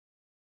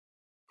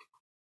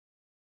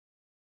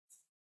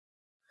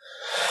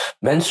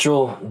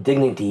 Menstrual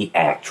Dignity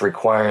Act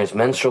requires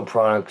menstrual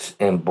products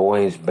in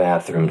boys'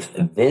 bathrooms.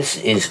 This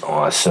is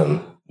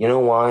awesome. You know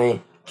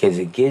why? Because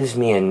it gives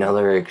me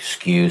another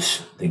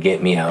excuse to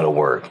get me out of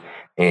work.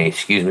 Hey,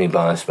 excuse me,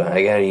 boss, but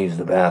I gotta use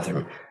the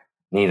bathroom.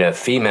 Need a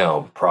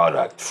female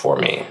product for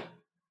me.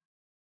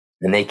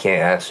 And they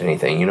can't ask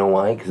anything. You know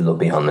why? Because they'll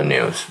be on the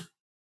news.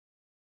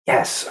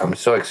 Yes, I'm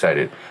so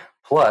excited.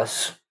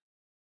 Plus,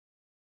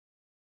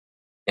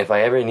 if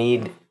I ever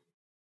need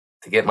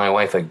to get my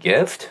wife a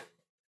gift,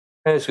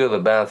 I just go to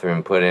the bathroom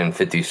and put in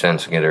 50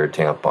 cents and get her a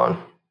tampon.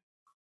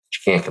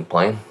 She can't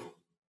complain.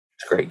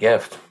 It's a great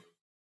gift.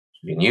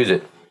 You can use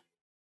it.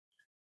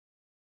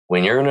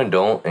 When you're an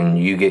adult and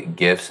you get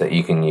gifts that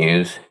you can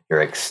use,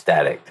 you're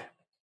ecstatic.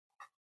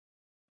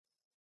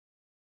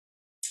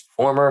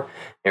 Former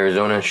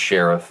Arizona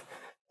sheriff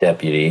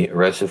deputy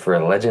arrested for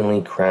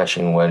allegedly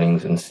crashing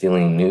weddings and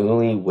stealing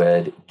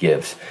newlywed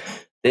gifts.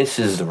 This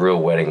is the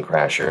real wedding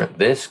crasher.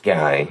 This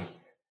guy,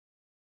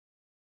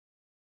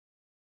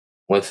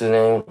 what's his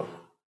name?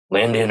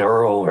 Landon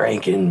Earl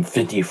Rankin,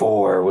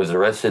 54, was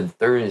arrested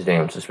Thursday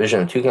on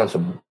suspicion of 2 counts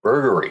of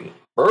burglary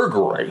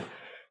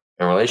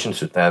in relation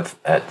to theft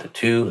at the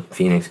 2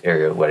 Phoenix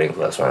area weddings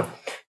last month.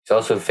 He's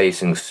also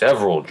facing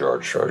several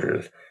drug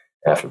charges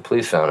after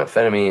police found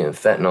amphetamine and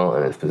fentanyl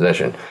in his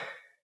possession.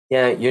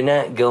 Yeah, you're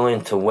not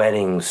going to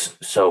weddings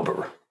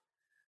sober.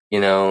 You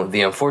know,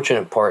 the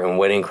unfortunate part in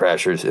Wedding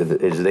Crashers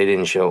is they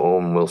didn't show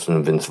Owen Wilson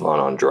and Vince Vaughn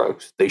on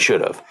drugs. They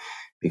should have,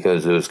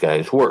 because those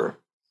guys were.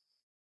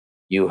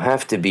 You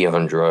have to be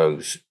on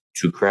drugs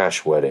to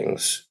crash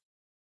weddings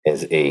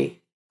as a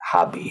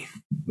hobby.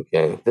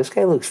 Okay, this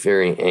guy looks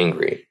very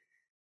angry.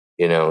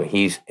 You know,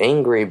 he's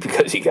angry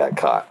because he got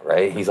caught,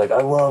 right? He's like,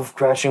 I love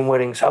crashing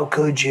weddings. How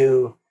could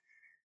you?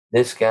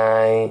 This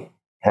guy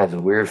has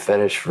a weird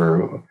fetish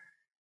for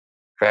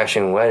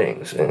crashing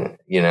weddings, and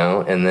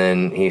and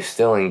then he's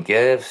stealing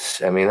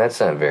gifts. I mean, that's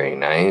not very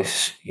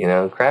nice.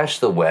 Crash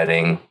the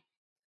wedding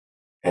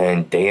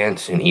and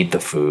dance and eat the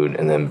food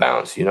and then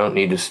bounce. You don't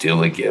need to steal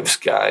the gifts,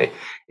 guy.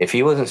 If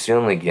he wasn't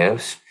stealing the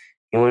gifts,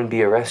 he wouldn't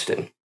be arrested.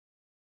 You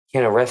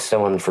can't arrest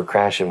someone for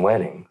crashing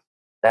weddings.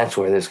 That's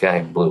where this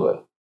guy blew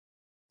it.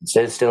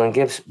 Instead of stealing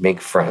gifts,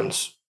 make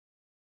friends.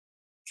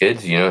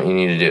 Kids, you know what you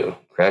need to do.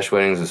 Crash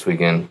weddings this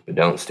weekend, but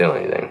don't steal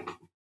anything.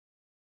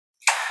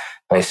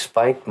 I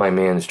spiked my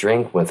man's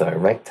drink with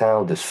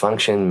erectile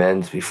dysfunction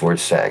meds before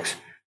sex.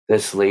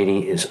 This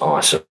lady is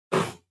awesome.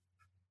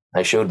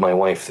 I showed my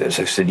wife this.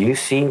 I said, do you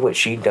see what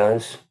she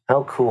does?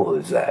 How cool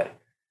is that?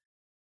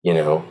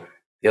 The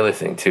other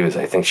thing, too, is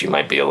I think she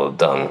might be a little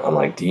dumb. I'm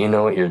like, do you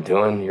know what you're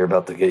doing? You're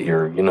about to get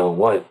your,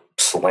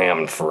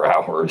 slammed for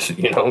hours.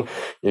 You're going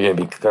to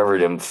be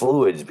covered in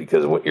fluids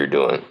because of what you're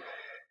doing.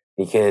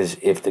 Because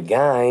if the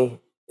guy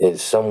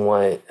is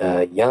somewhat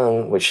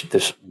young, which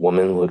this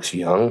woman looks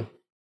young,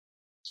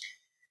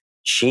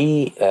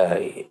 she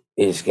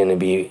is going to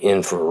be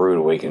in for a rude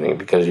awakening,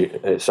 because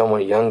a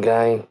somewhat young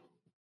guy,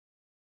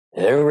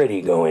 they're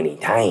ready to go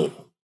anytime.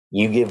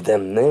 You give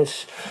them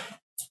this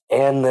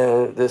and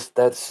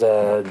that's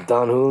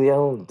Don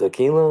Julio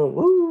tequila.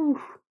 Woo!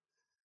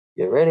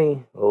 Get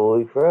ready.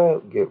 Holy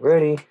crap, get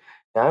ready.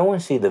 Now I want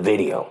to see the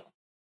video.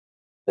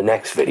 The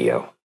next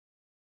video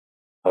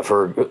of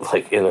her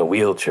in a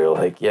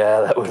wheelchair, yeah,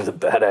 that was a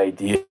bad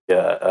idea.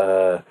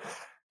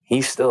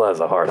 He still has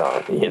a heart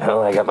on.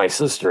 I got my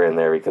sister in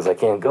there because I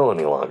can't go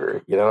any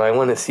longer. I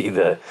want to see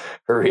her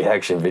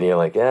reaction video,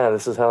 yeah,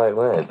 this is how it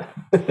went.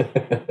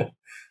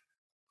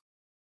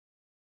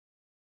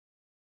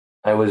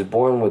 I was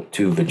born with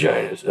 2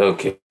 vaginas.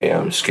 Okay,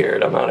 I'm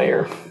scared. I'm out of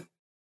here.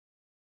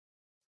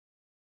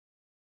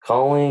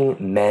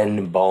 Calling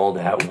men bald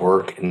at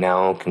work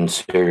now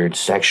considered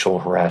sexual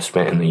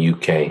harassment in the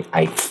UK.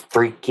 I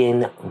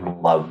freaking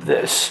love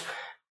this.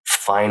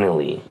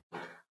 Finally,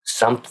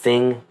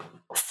 something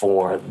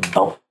for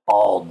the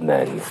bald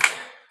men.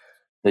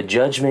 The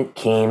judgment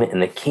came in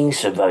the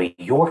case of a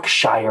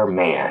Yorkshire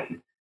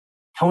man,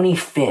 Tony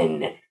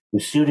Finn, who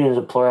sued in his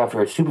employer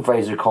after a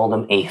supervisor called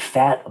him a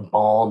fat,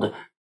 bald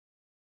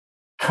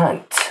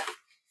cunt.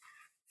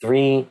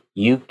 3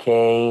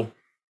 UK,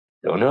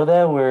 don't know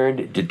that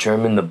word,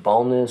 determined the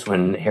baldness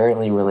when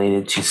inherently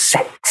related to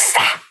sex.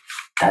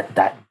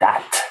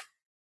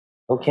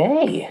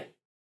 Okay.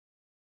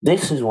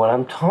 This is what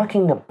I'm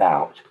talking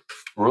about.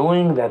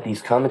 Ruling that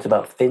these comments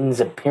about Finn's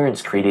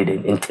appearance created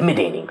an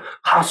intimidating,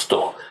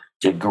 hostile,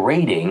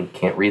 degrading,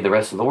 can't read the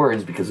rest of the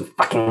words because the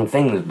fucking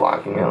thing is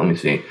blocking it. Let me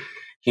see.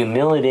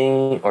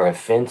 Humiliating or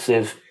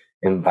offensive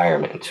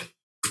environment.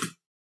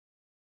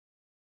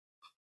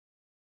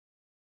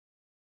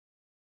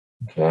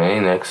 Okay,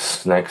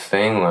 next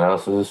thing. What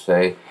else does it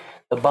say?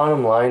 The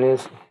bottom line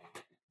is,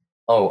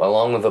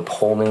 along with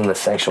upholding the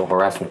sexual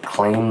harassment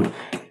claim,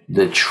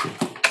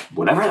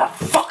 whatever the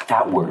fuck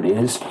that word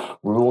is,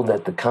 ruled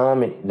that the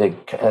company,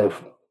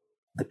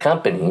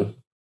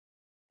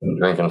 I'm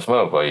drinking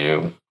smoke while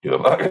you do a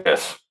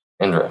podcast,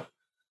 Indra,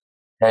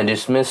 had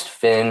dismissed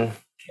Finn,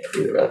 can't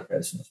read the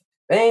rest of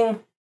the thing,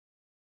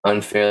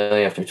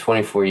 unfairly after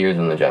 24 years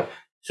on the job.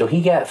 So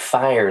he got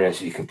fired as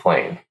he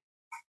complained.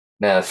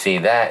 Now, see,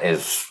 that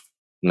is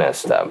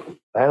messed up.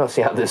 I don't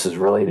see how this is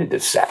related to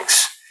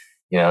sex.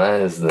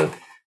 That is the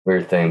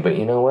weird thing. But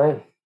you know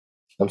what?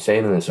 I'm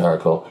saving this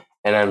article,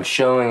 and I'm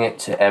showing it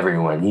to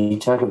everyone. You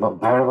talk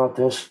about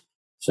this?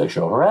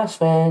 Sexual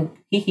harassment.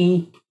 Hee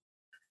hee.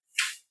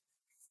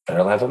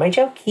 Better laugh at my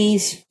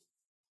jokies.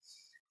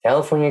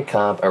 California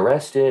cop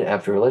arrested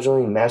after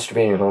allegedly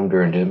masturbating at home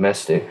during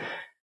domestic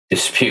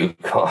dispute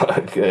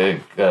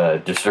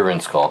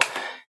disturbance call.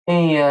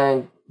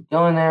 Hey,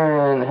 go in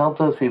there and help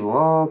those people.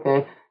 Oh,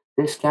 okay.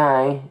 This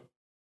guy,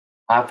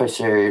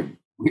 Officer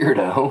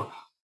Weirdo,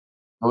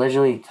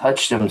 allegedly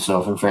touched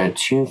himself in front of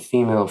 2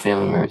 female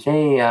family members.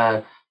 Hey,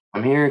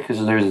 I'm here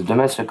because there's a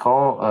domestic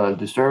call,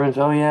 disturbance.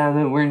 Oh, yeah,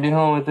 we're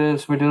dealing with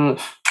this. We're dealing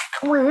with...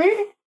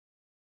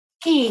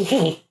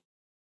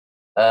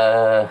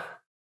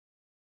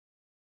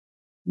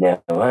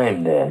 No,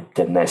 I'm the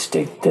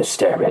domestic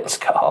disturbance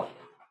call.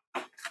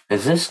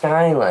 Is this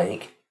guy,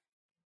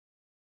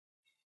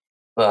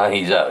 well,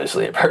 he's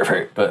obviously a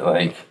pervert,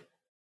 but,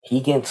 he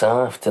gets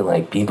off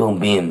to, people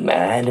being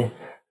mad?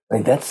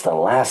 That's the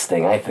last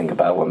thing I think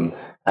about when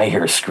I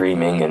hear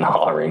screaming and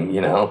hollering,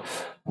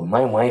 When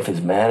my wife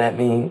is mad at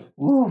me,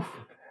 ooh,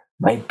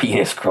 my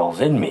penis crawls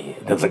in me.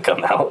 It doesn't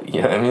come out,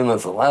 you know what I mean?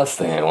 That's the last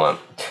thing I want.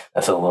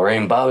 That's how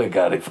Lorraine Bobbitt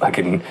got it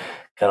fucking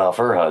cut off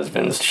her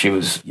husband's. She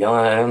was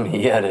yelling at him,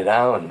 he had it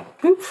out, and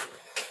poof.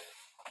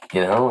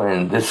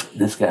 And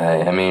this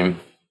guy, I mean,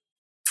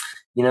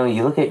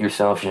 you look at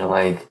yourself and you're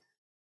like,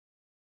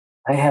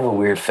 I have a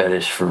weird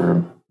fetish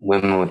for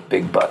women with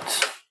big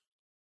butts.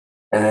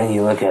 And then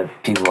you look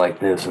at people like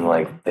this and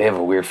they have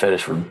a weird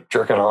fetish for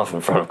jerking off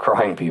in front of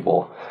crying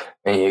people.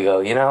 And you go,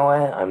 you know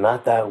what? I'm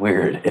not that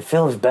weird. It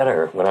feels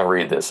better when I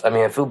read this. I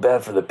mean, I feel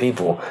bad for the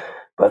people,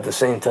 but at the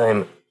same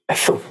time, I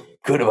feel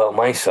good about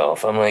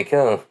myself. I'm like,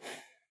 oh,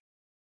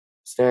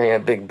 staring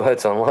at big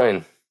butts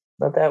online,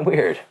 not that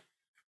weird.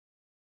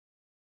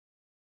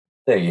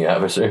 Thank you,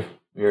 officer.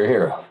 You're a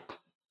hero.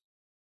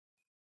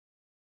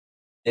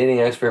 Dating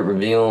expert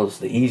reveals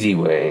the easy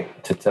way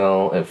to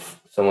tell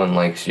if someone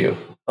likes you.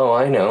 Oh,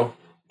 I know.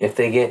 If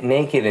they get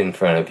naked in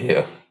front of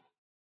you.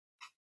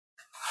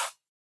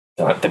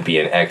 Don't have to be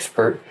an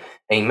expert.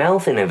 A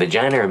mouth and a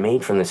vagina are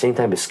made from the same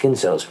type of skin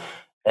cells.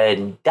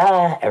 And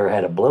ever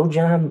had a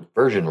blowjob?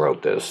 Virgin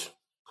wrote this.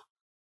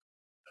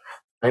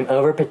 I'm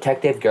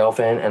overprotective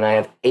girlfriend, and I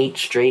have 8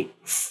 straight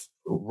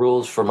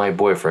rules for my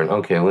boyfriend.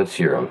 Okay, let's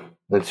hear them.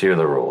 Let's hear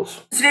the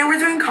rules. Today we're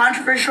doing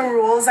controversial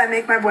rules I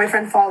make my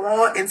boyfriend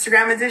follow,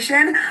 Instagram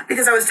edition,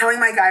 because I was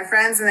telling my guy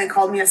friends and they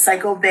called me a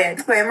psycho bitch.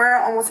 Disclaimer,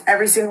 almost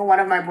every single one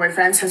of my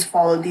boyfriends has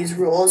followed these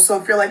rules. So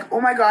if you're like,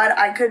 oh my God,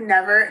 I could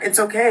never, it's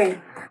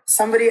okay.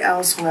 Somebody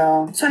else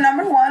will. So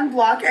number 1,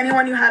 block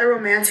anyone you had a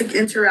romantic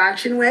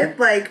interaction with.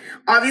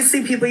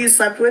 Obviously people you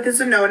slept with is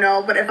a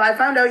no-no, but if I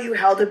found out you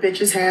held a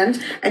bitch's hand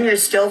and you're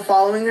still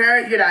following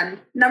her, you're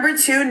done. Number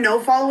 2, no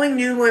following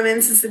new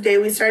women since the day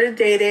we started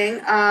dating.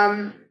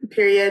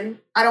 Period.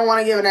 I don't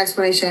want to give an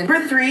explanation.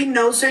 Number 3,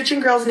 no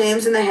searching girls'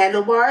 names in the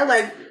handlebar.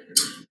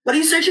 What are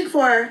you searching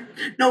for?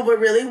 No, but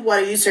really,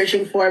 what are you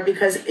searching for?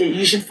 Because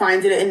you should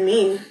find it in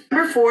me.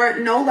 Number 4,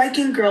 no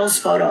liking girls'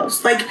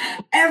 photos.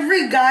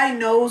 Every guy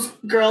knows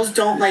girls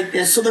don't like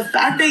this. So the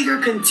fact that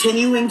you're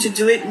continuing to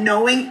do it,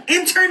 knowing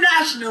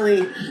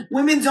internationally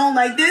women don't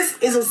like this,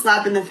 is a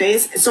slap in the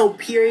face. So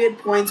period,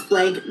 point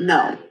blank,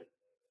 no.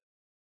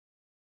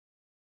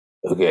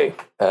 Okay.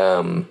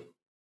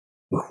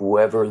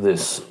 Whoever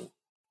this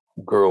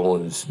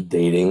girl is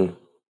dating,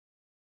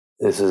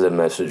 this is a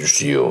message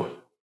to you.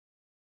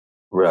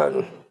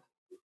 Run.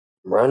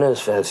 Run as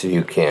fast as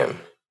you can.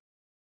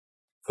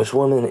 This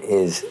woman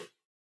is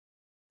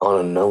on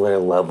another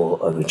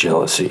level of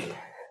jealousy.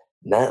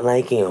 Not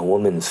liking a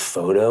woman's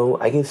photo.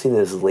 I can see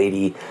this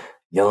lady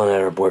yelling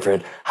at her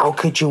boyfriend, how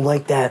could you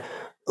like that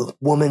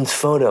woman's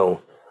photo?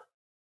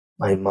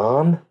 My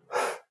mom,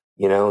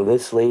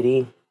 this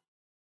lady,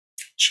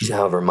 she's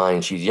out of her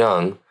mind. She's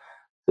young,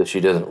 so she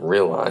doesn't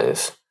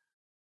realize.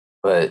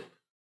 But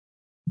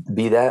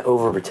be that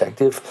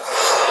overprotective,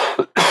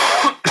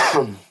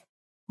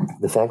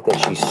 the fact that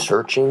she's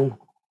searching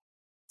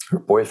her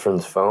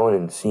boyfriend's phone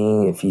and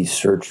seeing if he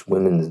searched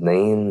women's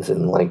names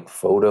and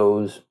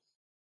photos.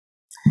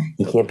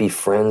 He can't be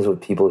friends with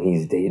people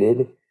he's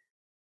dated.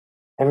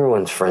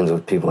 Everyone's friends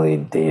with people he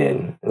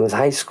dated. It was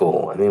high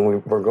school. I mean,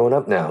 we're growing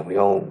up now. We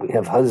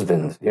have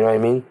husbands. You know what I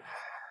mean?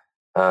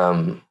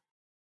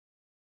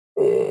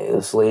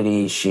 This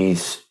lady,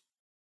 she's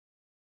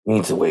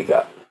needs to wake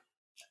up.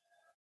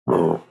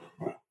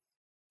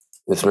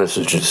 This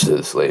message is to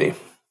this lady.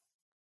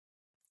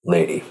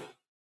 Lady,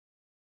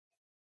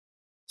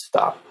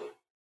 stop.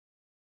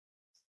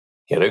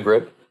 Get a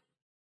grip.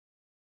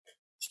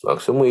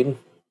 Smoke some weed.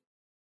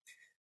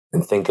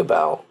 And think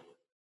about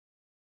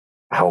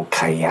how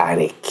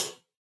chaotic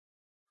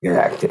you're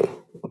acting.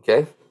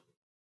 Okay?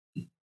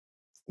 I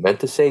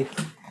meant to say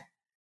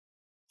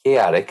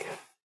chaotic.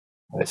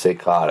 I say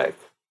chaotic.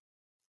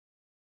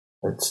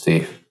 That's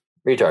the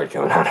retard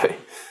coming out of me.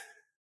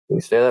 Can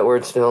you say that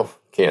word still?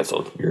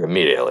 Canceled. You're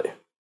immediately.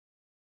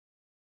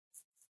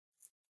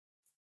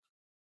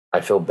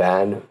 I feel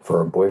bad for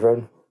her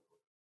boyfriend.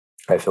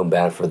 I feel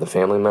bad for the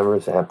family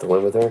members that have to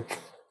live with her.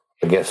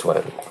 But guess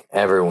what?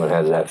 Everyone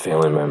has that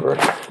family member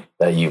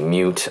that you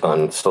mute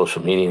on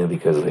social media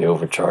because they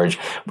overcharge.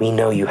 We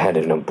know you had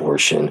an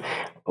abortion.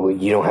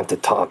 You don't have to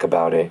talk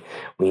about it.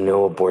 We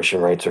know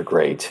abortion rights are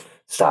great.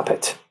 Stop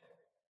it.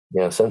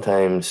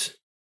 Sometimes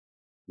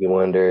you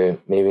wonder,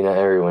 maybe not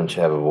everyone should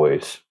have a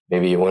voice.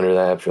 Maybe you wonder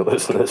that after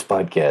listening to this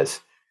podcast.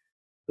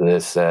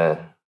 This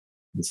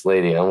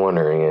lady, I'm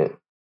wondering it.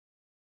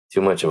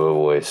 Too much of a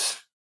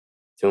voice.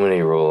 Too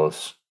many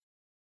rules.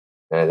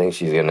 And I think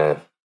she's going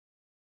to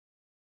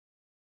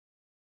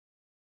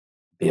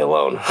be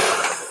alone.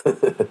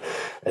 I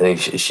think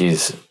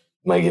she's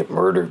might get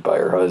murdered by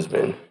her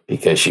husband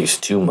because she's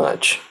too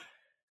much.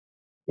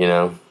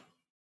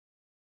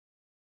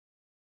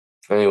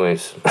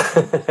 Anyways,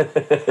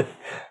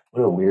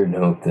 what a weird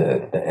note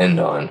to end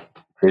on.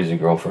 Crazy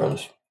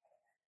girlfriends.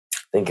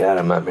 Thank God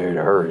I'm not married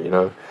to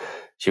her,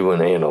 She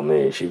wouldn't handle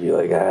me. She'd be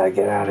like,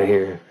 get out of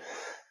here.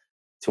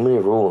 Too many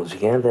rules. You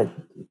can't have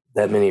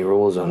that many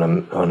rules on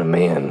a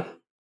man.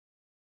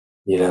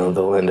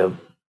 They'll end up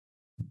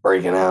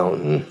breaking out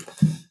and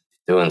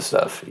doing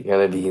stuff. You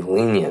gotta be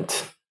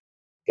lenient.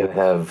 You gotta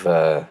have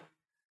I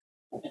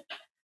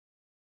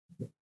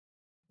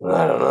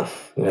don't know.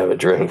 You have a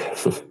drink.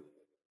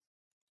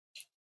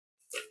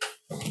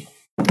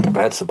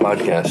 That's the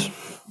podcast.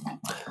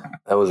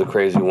 That was a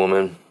crazy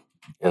woman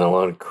and a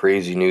lot of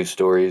crazy news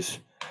stories.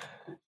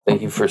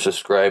 Thank you for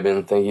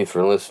subscribing. Thank you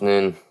for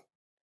listening.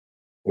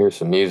 Here's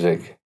some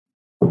music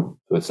so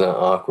it's not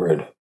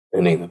awkward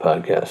ending the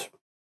podcast.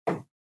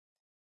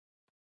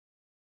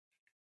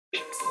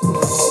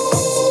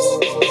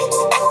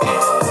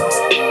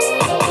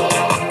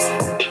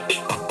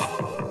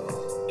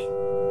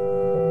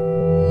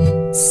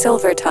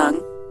 Silver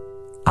Tongue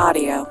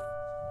Audio.